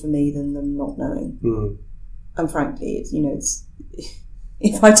better for me than them not knowing. And frankly, it's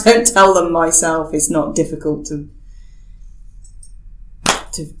if I don't tell them myself, it's not difficult to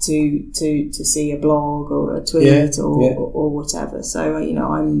see a blog or a tweet or whatever. So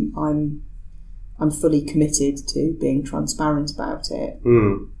I'm fully committed to being transparent about it.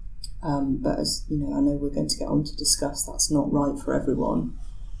 But as I know we're going to get on to discuss, that's not right for everyone.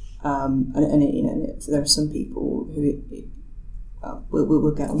 There are some people who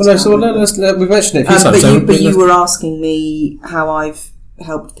we'll get on. Well, we've mentioned it a few times. But you were asking me how I've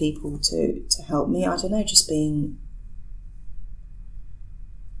helped people to help me. I don't know, just saying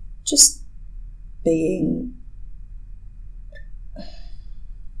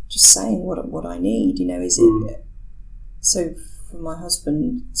what I need. Is it so? For my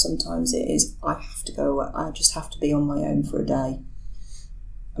husband, sometimes it is I have to go. I just have to be on my own for a day.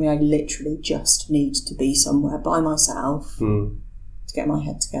 I mean, I literally just need to be somewhere by myself to get my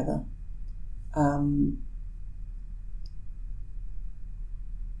head together. And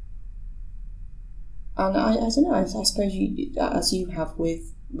I don't know. I suppose as you have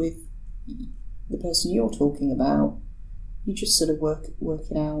with the person you're talking about, you just sort of work it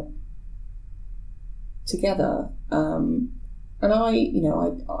out together. And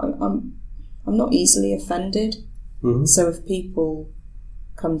I'm not easily offended. So if people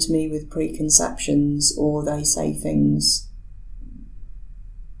come to me with preconceptions, or they say things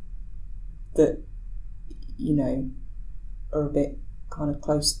that are a bit kind of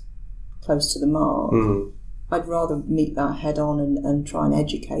close to the mark, I'd rather meet that head on and try and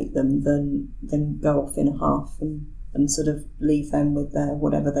educate them than go off in a huff and sort of leave them with their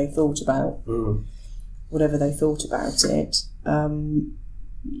whatever they thought about it.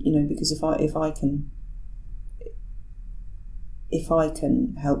 Because if I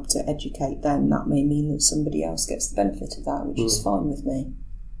can help to educate them, that may mean that somebody else gets the benefit of that, which is fine with me.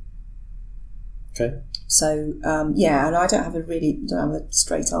 Okay. So and I don't have a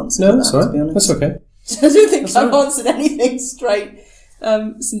straight answer. No, to that's that, right. To be honest, that's okay. I don't think I've answered anything straight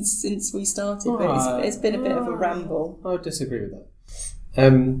since we started. But it's been a bit of a ramble. I would disagree with that.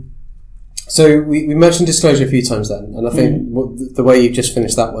 So we mentioned disclosure a few times then, and I think the way you've just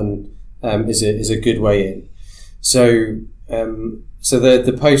finished that one is a good way in. So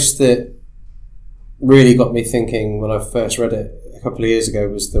the post that really got me thinking when I first read it a couple of years ago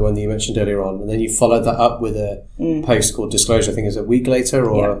was the one that you mentioned earlier on, and then you followed that up with a post called Disclosure. I think it was a week later,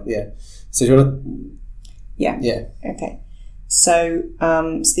 or So do you want to? Yeah. Okay. So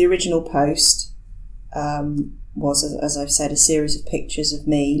the original post was, as I've said, a series of pictures of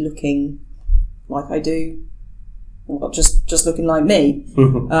me looking like I do. Well, just looking like me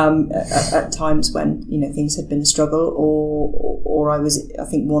at times when things had been a struggle, or I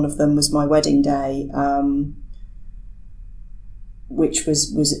think one of them was my wedding day, which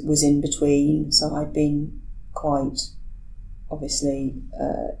was in between. So I'd been quite obviously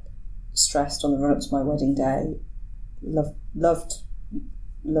stressed on the run up to my wedding day. Loved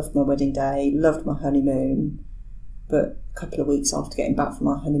my wedding day. Loved my honeymoon, but a couple of weeks after getting back from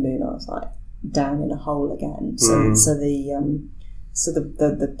my honeymoon, I was like down in a hole again. So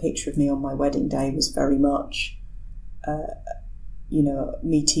the picture of me on my wedding day was very much,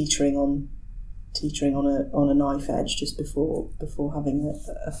 me teetering on a knife edge just before having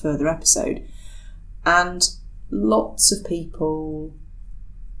a further episode, and lots of people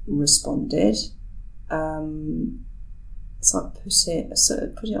responded. So I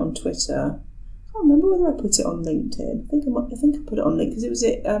put it on Twitter. I can't remember whether I put it on LinkedIn. I think I put it on LinkedIn because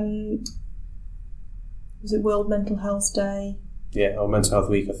was it World Mental Health Day? Yeah, or Mental Health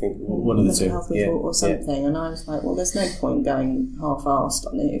Week, I think. One of the two. Mental Health Week or something. And I was like, well, there's no point going half-assed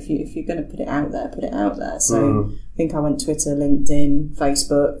on it. If you're going to put it out there, put it out there. So I think I went Twitter, LinkedIn,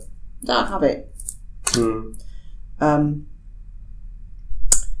 Facebook. Have it.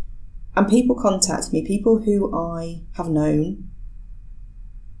 And people contacted me, people who I have known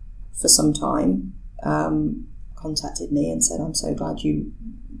for some time, contacted me and said, I'm so glad you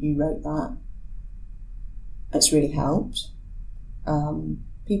wrote that. It's really helped.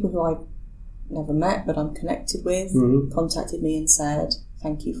 People who I've never met but I'm connected with contacted me and said,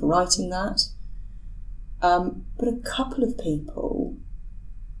 thank you for writing that. But a couple of people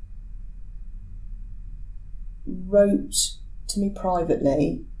wrote to me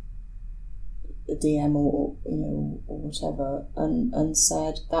privately, a DM or whatever, and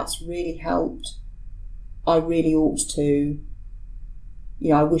said that's really helped I really ought to,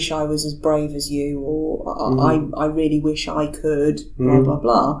 I wish I was as brave as you, or I really wish I could, blah, blah,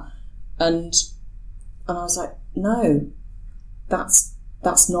 blah. And I was like, no, that's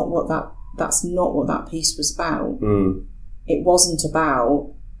not what that piece was about. It wasn't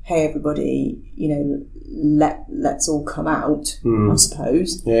about, hey, everybody, let's all come out, I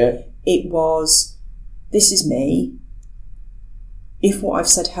suppose. Yeah. It was, this is me. If what I've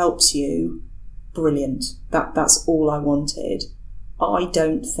said helps you, brilliant. That's all I wanted. I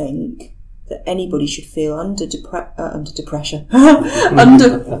don't think that anybody should feel under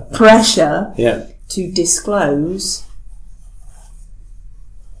pressure to disclose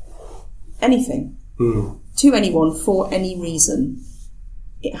anything to anyone for any reason.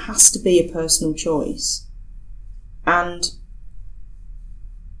 It has to be a personal choice. And,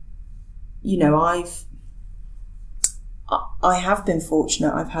 I have been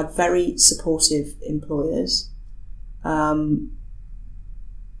fortunate. I've had very supportive employers. But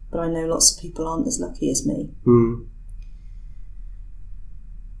I know lots of people aren't as lucky as me.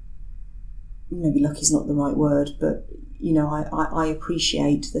 Maybe lucky's not the right word, but, I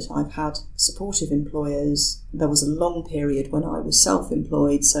appreciate that I've had supportive employers. There was a long period when I was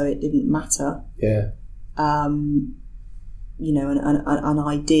self-employed, so it didn't matter. Yeah. And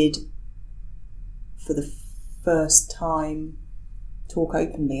I did, for the first time, talk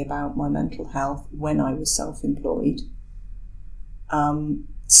openly about my mental health when I was self-employed.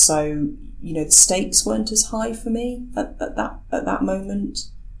 So, the stakes weren't as high for me at that moment.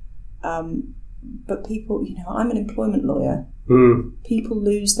 But people, I'm an employment lawyer. People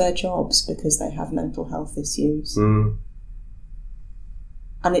lose their jobs because they have mental health issues. And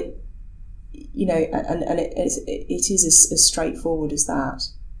it, it is as straightforward as that.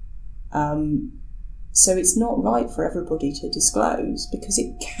 So it's not right for everybody to disclose, because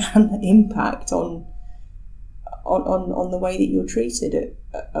it can impact on the way that you're treated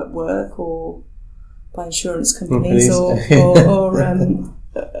at work, or by insurance companies, or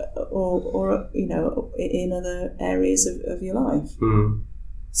in other areas of your life.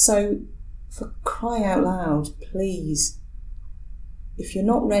 So, for crying out loud, please, if you're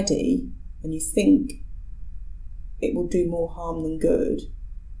not ready and you think it will do more harm than good,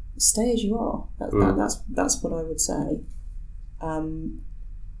 stay as you are. That's what I would say.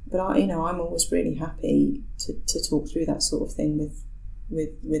 But I'm always really happy to talk through that sort of thing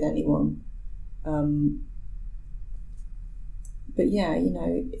with anyone. But yeah,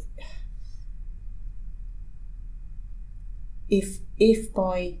 if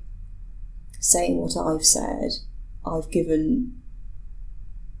by saying what I've said, I've given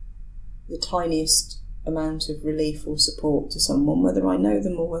the tiniest amount of relief or support to someone, whether I know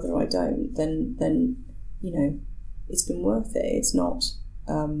them or whether I don't, then it's been worth it. It's not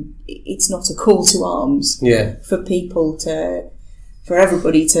a call to arms for people for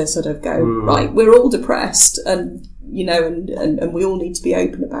everybody to sort of go, right, we're all depressed, and and we all need to be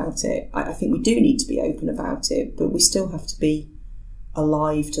open about it. I think we do need to be open about it, but we still have to be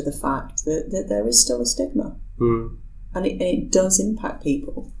alive to the fact that there is still a stigma, and it does impact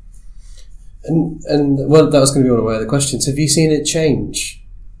people. And well, that was going to be one of my other questions. Have you seen it change?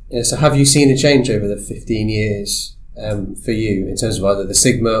 So have you seen a change over the 15 years for you, in terms of either the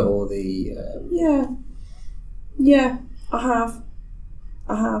stigma or the... Yeah, I have.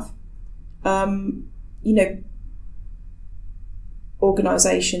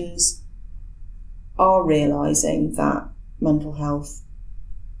 Organisations are realising that mental health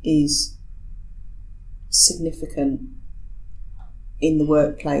is significant in the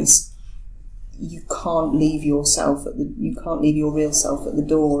workplace. You can't leave your real self at the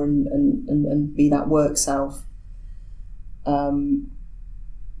door and be that work self.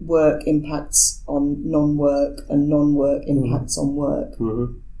 Work impacts on non-work, and non-work impacts on work.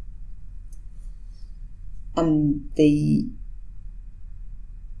 And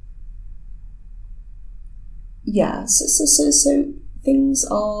so things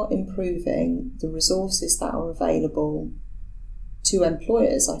are improving. The resources that are available to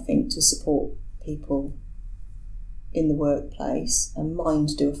employers, I think, to support people in the workplace, and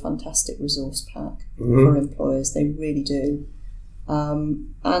Mind do a fantastic resource pack for employers. They really do.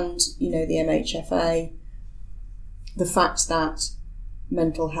 And the MHFA, the fact that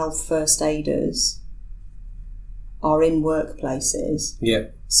mental health first aiders are in workplaces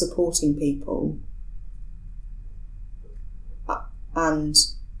supporting people and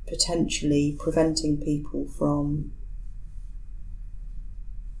potentially preventing people from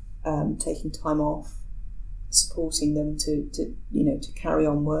taking time off, supporting them to carry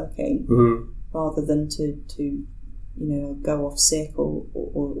on working rather than to go off sick or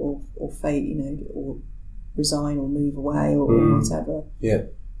fail, or resign or move away or whatever. Yeah.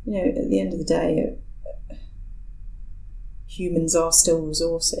 You know, at the end of the day, humans are still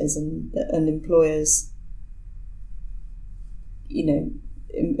resources, and employers, you know,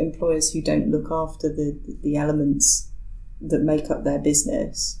 employers who don't look after the elements that make up their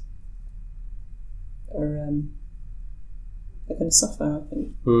business are going to suffer, I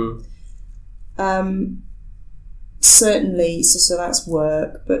think. Certainly, so that's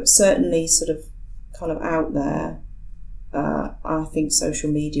work, but certainly sort of kind of out there, I think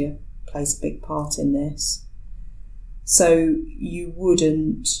social media plays a big part in this. So you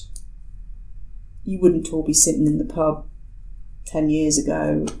wouldn't all be sitting in the pub 10 years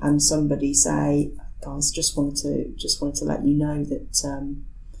ago and somebody say, guys, just wanted to let you know that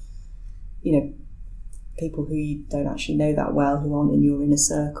you know, people who you don't actually know that well, who aren't in your inner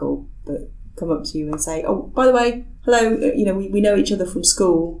circle, but come up to you and say, oh, by the way, hello, you know, we know each other from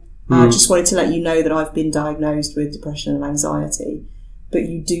school. I just wanted to let you know that I've been diagnosed with depression and anxiety. But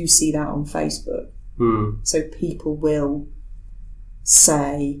you do see that on Facebook. So people will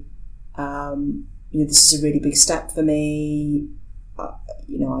say, you know, this is a really big step for me.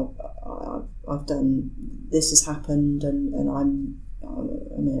 You know, I've done, this has happened, and I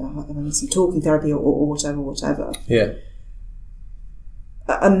need some talking therapy or whatever. Yeah.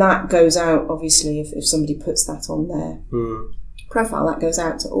 And that goes out, obviously, if somebody puts that on their profile, that goes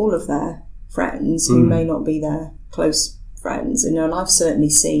out to all of their friends who may not be their close friends. And I've certainly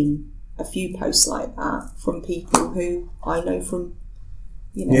seen a few posts like that from people who I know from,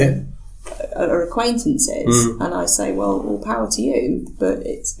 you know, are acquaintances. And I say, well, all power to you, but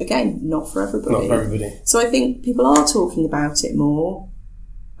it's, again, not for everybody. Not for everybody. So I think people are talking about it more.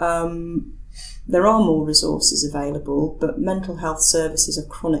 There are more resources available, but mental health services are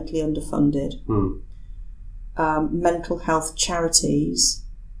chronically underfunded. Mental health charities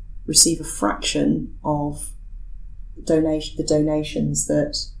receive a fraction of the donations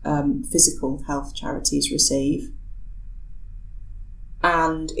that physical health charities receive.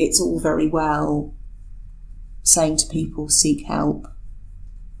 And it's all very well saying to people, seek help,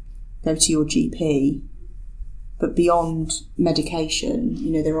 go to your GP. But beyond medication,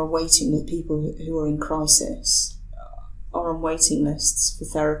 you know, there are people who are in crisis are on waiting lists for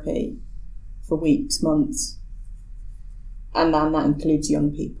therapy for weeks, months, and then that includes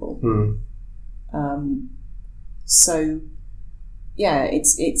young people. So, yeah,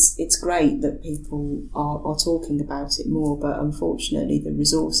 it's great that people are talking about it more, but unfortunately, the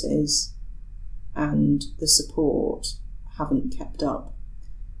resources and the support haven't kept up.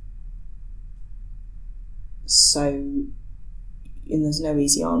 So, and there's no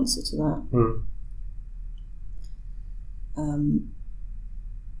easy answer to that.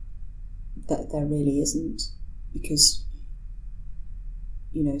 That there really isn't, because,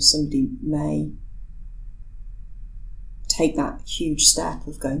 you know, somebody may take that huge step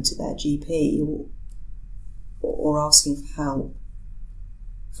of going to their GP or asking for help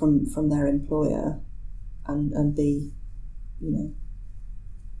from their employer and be, you know,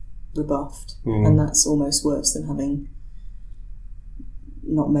 rebuffed, and that's almost worse than having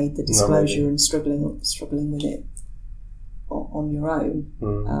not made the disclosure and struggling with it on your own.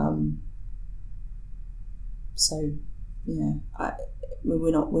 So, yeah,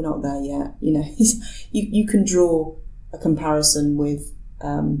 we're not there yet. You know, you can draw a comparison with,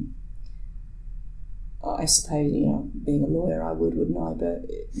 I suppose, you know, being a lawyer, I wouldn't I? But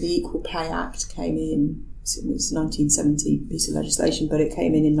the Equal Pay Act came in. It was a 1970 piece of legislation, but it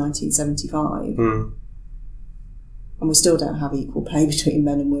came in 1975, and we still don't have equal pay between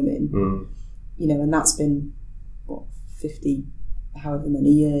men and women. You know, and that's been 50, however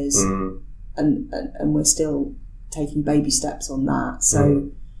many years, and we're still taking baby steps on that. So,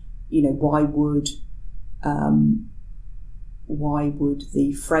 you know, why would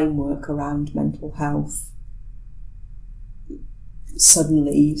the framework around mental health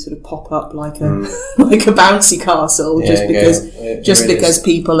suddenly sort of pop up like a like a bouncy castle just because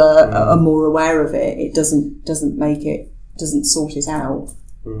people are more aware of it? It doesn't sort it out.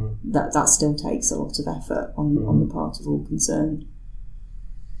 That still takes a lot of effort on the part of all concerned.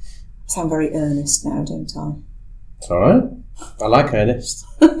 I sound very earnest now, don't I? It's all right. I like earnest.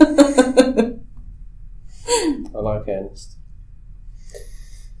 I like earnest.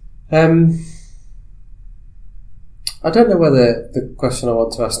 I don't know whether the question I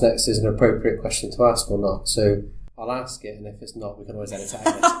want to ask next is an appropriate question to ask or not, so I'll ask it, and if it's not, we can always edit it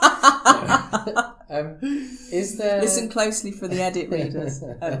out. Is there... Listen closely for the edit readers,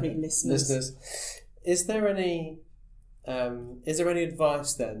 listeners. Is there any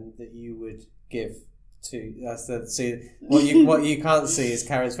advice then that you would give See what you can't see is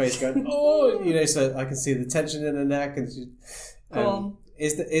Karen's face going, oh, so I can see the tension in her neck. And Go on.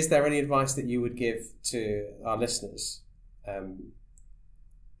 Is there any advice that you would give to our listeners?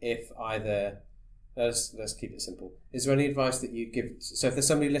 If either, let's keep it simple. Is there any advice that you give? So if there's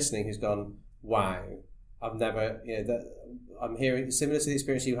somebody listening who's gone, wow, I've never, I'm hearing similar to the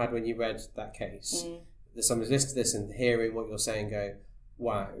experience you had when you read that case. That somebody's listening to this and hearing what you're saying, go,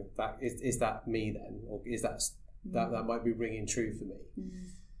 wow, that is that me then, or is that might be ringing true for me?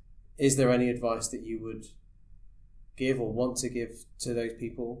 Is there any advice that you would give or want to give to those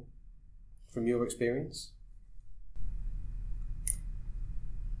people from your experience?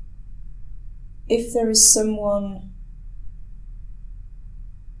 If there's someone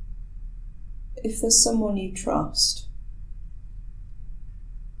you trust,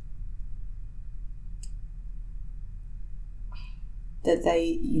 that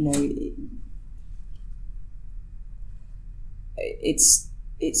they, it's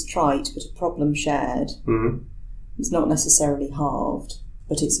trite, but a problem shared. It's not necessarily halved,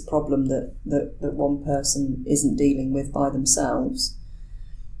 but it's a problem that one person isn't dealing with by themselves.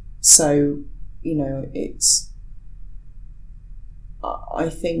 So, I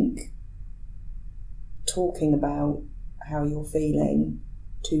think talking about how you're feeling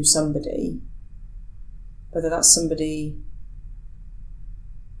to somebody, whether that's somebody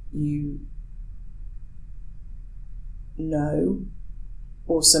you know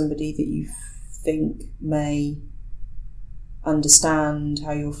or somebody that you think may understand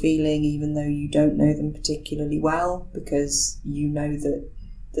how you're feeling, even though you don't know them particularly well, because you know that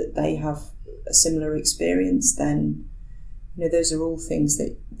they have a similar experience, then those are all things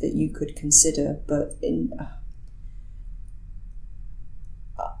that you could consider. But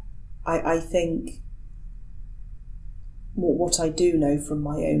I think what I do know from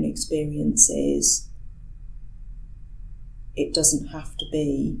my own experience is it doesn't have to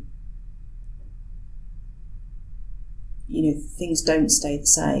be, things don't stay the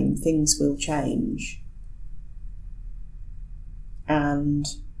same, things will change. And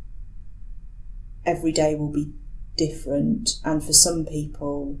every day will be different. And for some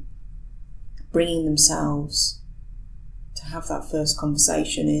people, bringing themselves to have that first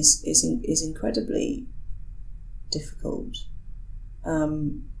conversation is incredibly difficult.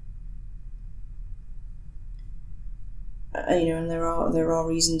 And there are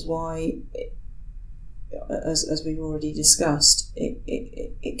reasons why, as we've already discussed,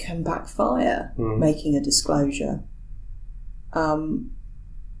 it can backfire, making a disclosure.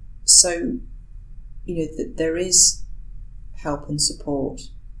 So, that there is help and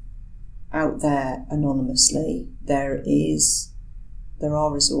support out there anonymously. There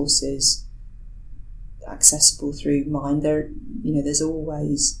are resources accessible through Mind. There's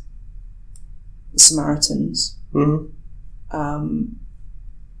always the Samaritans. I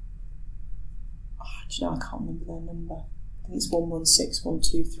can't remember their number. I think it's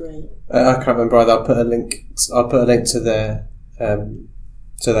 116123. I can't remember either. I'll put a link to their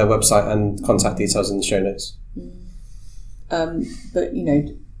website and contact details in the show notes. But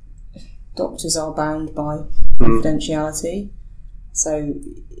doctors are bound by confidentiality. So,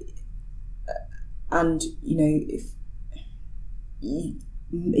 and if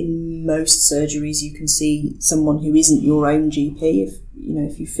in most surgeries you can see someone who isn't your own GP.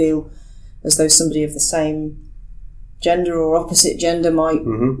 If you feel as though somebody of the same gender or opposite gender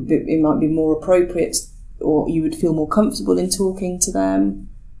it might be more appropriate, or you would feel more comfortable in talking to them.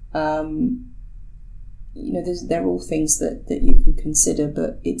 They're all things that you can consider,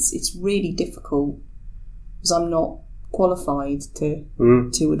 but it's really difficult because I'm not qualified to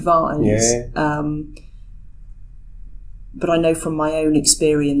advise. But I know from my own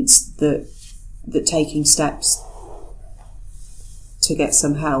experience that taking steps to get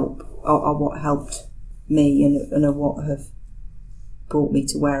some help are what helped me and are what have brought me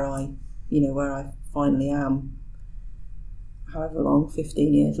to where I finally am, however long,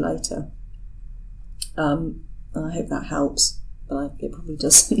 15 years later. And I hope that helps, but it probably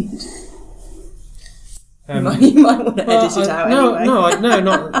doesn't. You might want to edit it out anyway.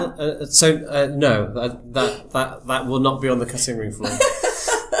 No, that will not be on the cutting room floor.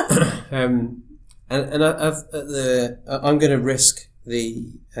 I'm going to risk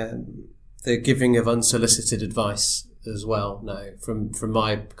the giving of unsolicited advice as well now from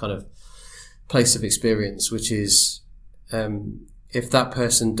my kind of place of experience, which is if that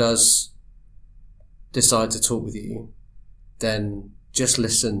person does decide to talk with you, then just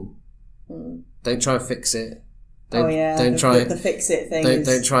listen. Don't try and fix it. Don't try the fix it thing.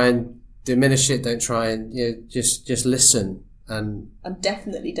 Don't try and diminish it. Don't try and just listen And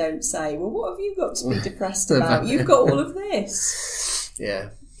definitely don't say, well, what have you got to be depressed about? You've got all of this. Yeah.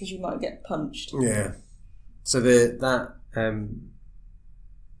 Because you might get punched. Yeah. So the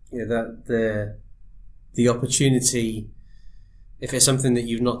opportunity, if it's something that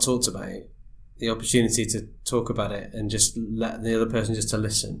you've not talked about, the opportunity to talk about it and just let the other person just to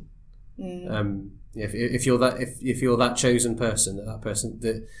listen. If you're that chosen person,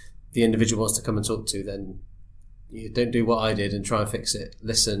 that the individual wants to come and talk to, then you don't do what I did and try and fix it.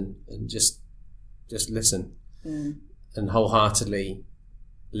 Listen and just listen and wholeheartely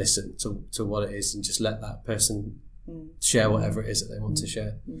listen to what it is, and just let that person share whatever it is that they want to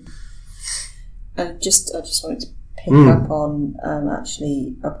share. And I just wanted to pick up on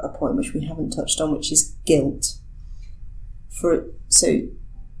actually a point which we haven't touched on, which is guilt.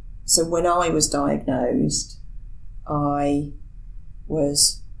 So when I was diagnosed, I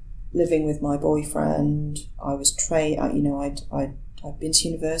was living with my boyfriend. I was I'd been to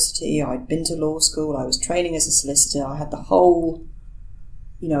university. I'd been to law school. I was training as a solicitor. I had the whole,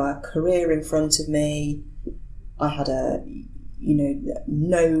 a career in front of me. I had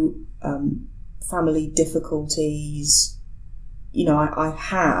no family difficulties. I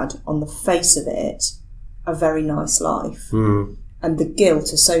had, on the face of it, a very nice life. And the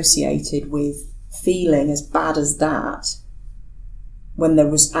guilt associated with feeling as bad as that, when there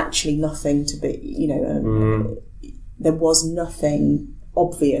was actually nothing to be, there was nothing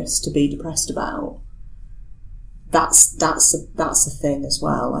obvious to be depressed about. That's a thing as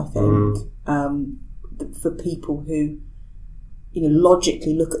well, I think. For people who,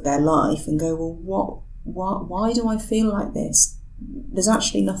 logically look at their life and go, well, why do I feel like this? There's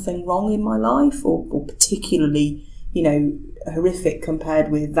actually nothing wrong in my life, or particularly, horrific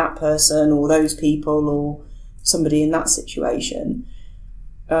compared with that person or those people or somebody in that situation.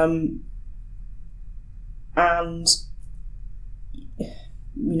 And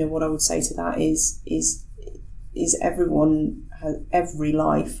what I would say to that is every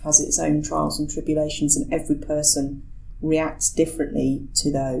life has its own trials and tribulations, and every person reacts differently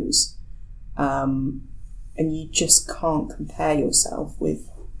to those. And you just can't compare yourself with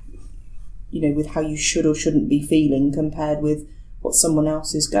how you should or shouldn't be feeling compared with what someone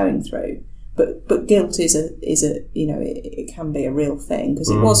else is going through. But guilt is a it can be a real thing, because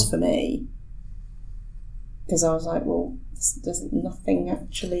it was for me. Because I was like, well, there's nothing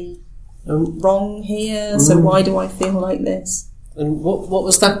actually wrong here, so why do I feel like this? And what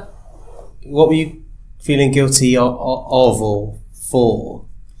was that? What were you feeling guilty of or for?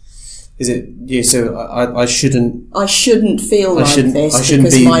 Is it so? I shouldn't. I shouldn't feel like this. I shouldn't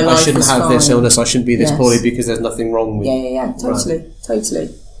because be. my life I shouldn't have fine. this illness. I shouldn't be this poorly because there's nothing wrong with. Yeah. Totally.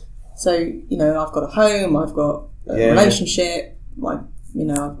 So I've got a home. I've got a relationship. I've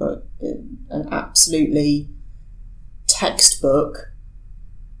got an absolutely textbook,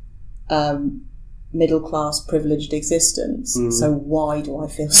 middle class privileged existence. So why do I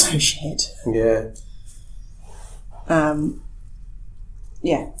feel so shit? Yeah.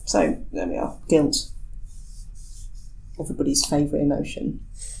 So there we are. Guilt. Everybody's favourite emotion.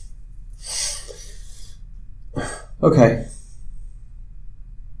 Okay.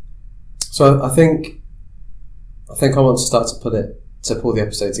 So I think I want to start to pull the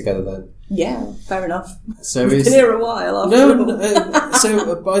episode together then. Yeah, fair enough. So we've been here a while.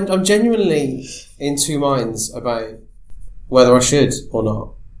 So I'm genuinely in two minds about whether I should or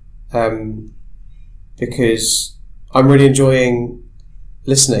not, because I'm really enjoying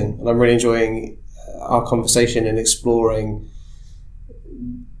listening, and I'm really enjoying our conversation and exploring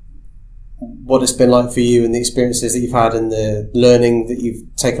what it's been like for you and the experiences that you've had and the learning that you've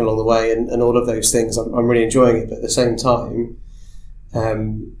taken along the way and all of those things. I'm really enjoying it, but at the same time,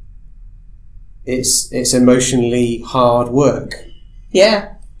 it's emotionally hard work.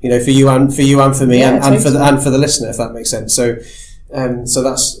 Yeah. For you and for me, and totally. for the listener, if that makes sense. So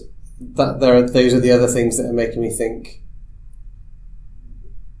that's that. Those are the other things that are making me think.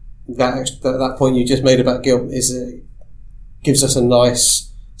 That point you just made about guilt gives us a nice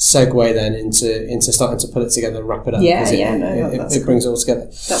segue then into starting to put it together and wrap it up. It brings it all together.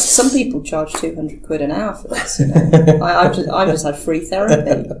 That's, some people charge £200 an hour for this. I've just had free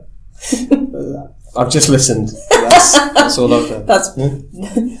therapy. I've just listened. That's all I've done.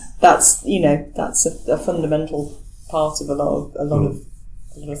 That's a fundamental part of a lot of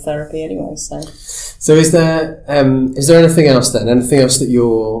therapy anyway. So is there anything else then? Anything else that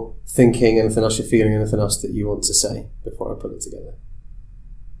you're thinking? Anything else you're feeling? Anything else that you want to say before I put it together?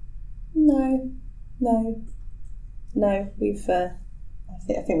 No. We've. I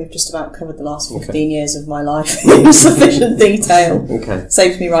think we've just about covered the last 15 years of my life in sufficient detail. Okay.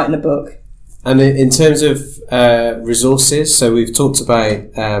 Saves me writing a book. And in terms of resources, so we've talked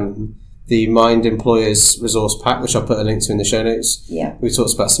about the Mind Employers Resource Pack, which I'll put a link to in the show notes. Yeah. We've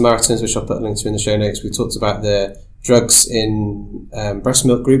talked about Samaritans, which I'll put a link to in the show notes. We talked about the Drugs in Breast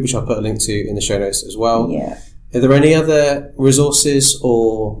Milk group, which I'll put a link to in the show notes as well. Yeah. Are there any other resources,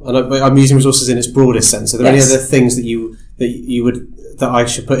 and I'm using resources in its broadest sense, are there any other things that I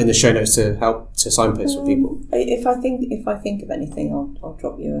should put in the show notes to help to signpost for people? If I think of anything, I'll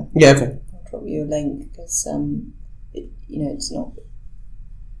drop you I'll drop you a link, because it's not,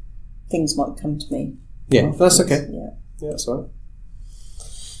 things might come to me. Yeah, afterwards. that's okay. Yeah, that's all right.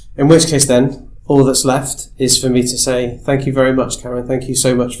 In which case then, all that's left is for me to say thank you very much, Karen. Thank you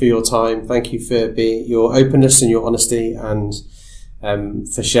so much for your time. Thank you for your openness and your honesty, and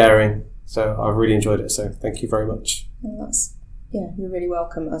for sharing. So I've really enjoyed it. So thank you very much. You're really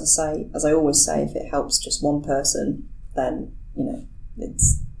welcome. As I always say, if it helps just one person, then then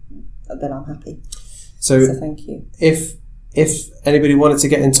I'm happy. So thank you. If anybody wanted to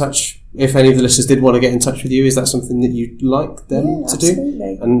get in touch, if any of the listeners did want to get in touch with you, is that something that you'd like them to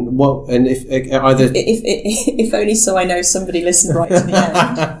absolutely. Do? And what? And if either if only so I know somebody listened right to the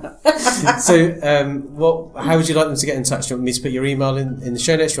end. So, how would you like them to get in touch? Do you want me to put your email in the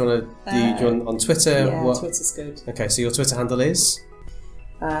show notes? Do you want to do you on Twitter? Yeah, Twitter's good. Okay, so your Twitter handle is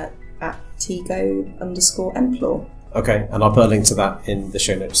at Teago_Emplor. Okay, and I'll put a link to that in the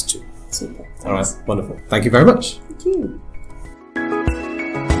show notes too. Super. Thanks. All right, wonderful. Thank you very much. Thank you.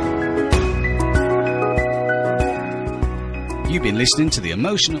 You've been listening to the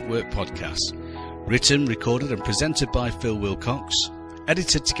Emotion at Work podcast, written, recorded and presented by Phil Wilcox,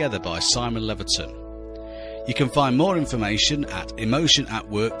 edited together by Simon Leverton. You can find more information at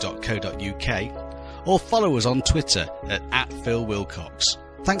emotionatwork.co.uk or follow us on Twitter at @PhilWilcox.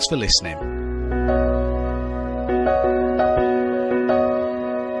 Thanks for listening.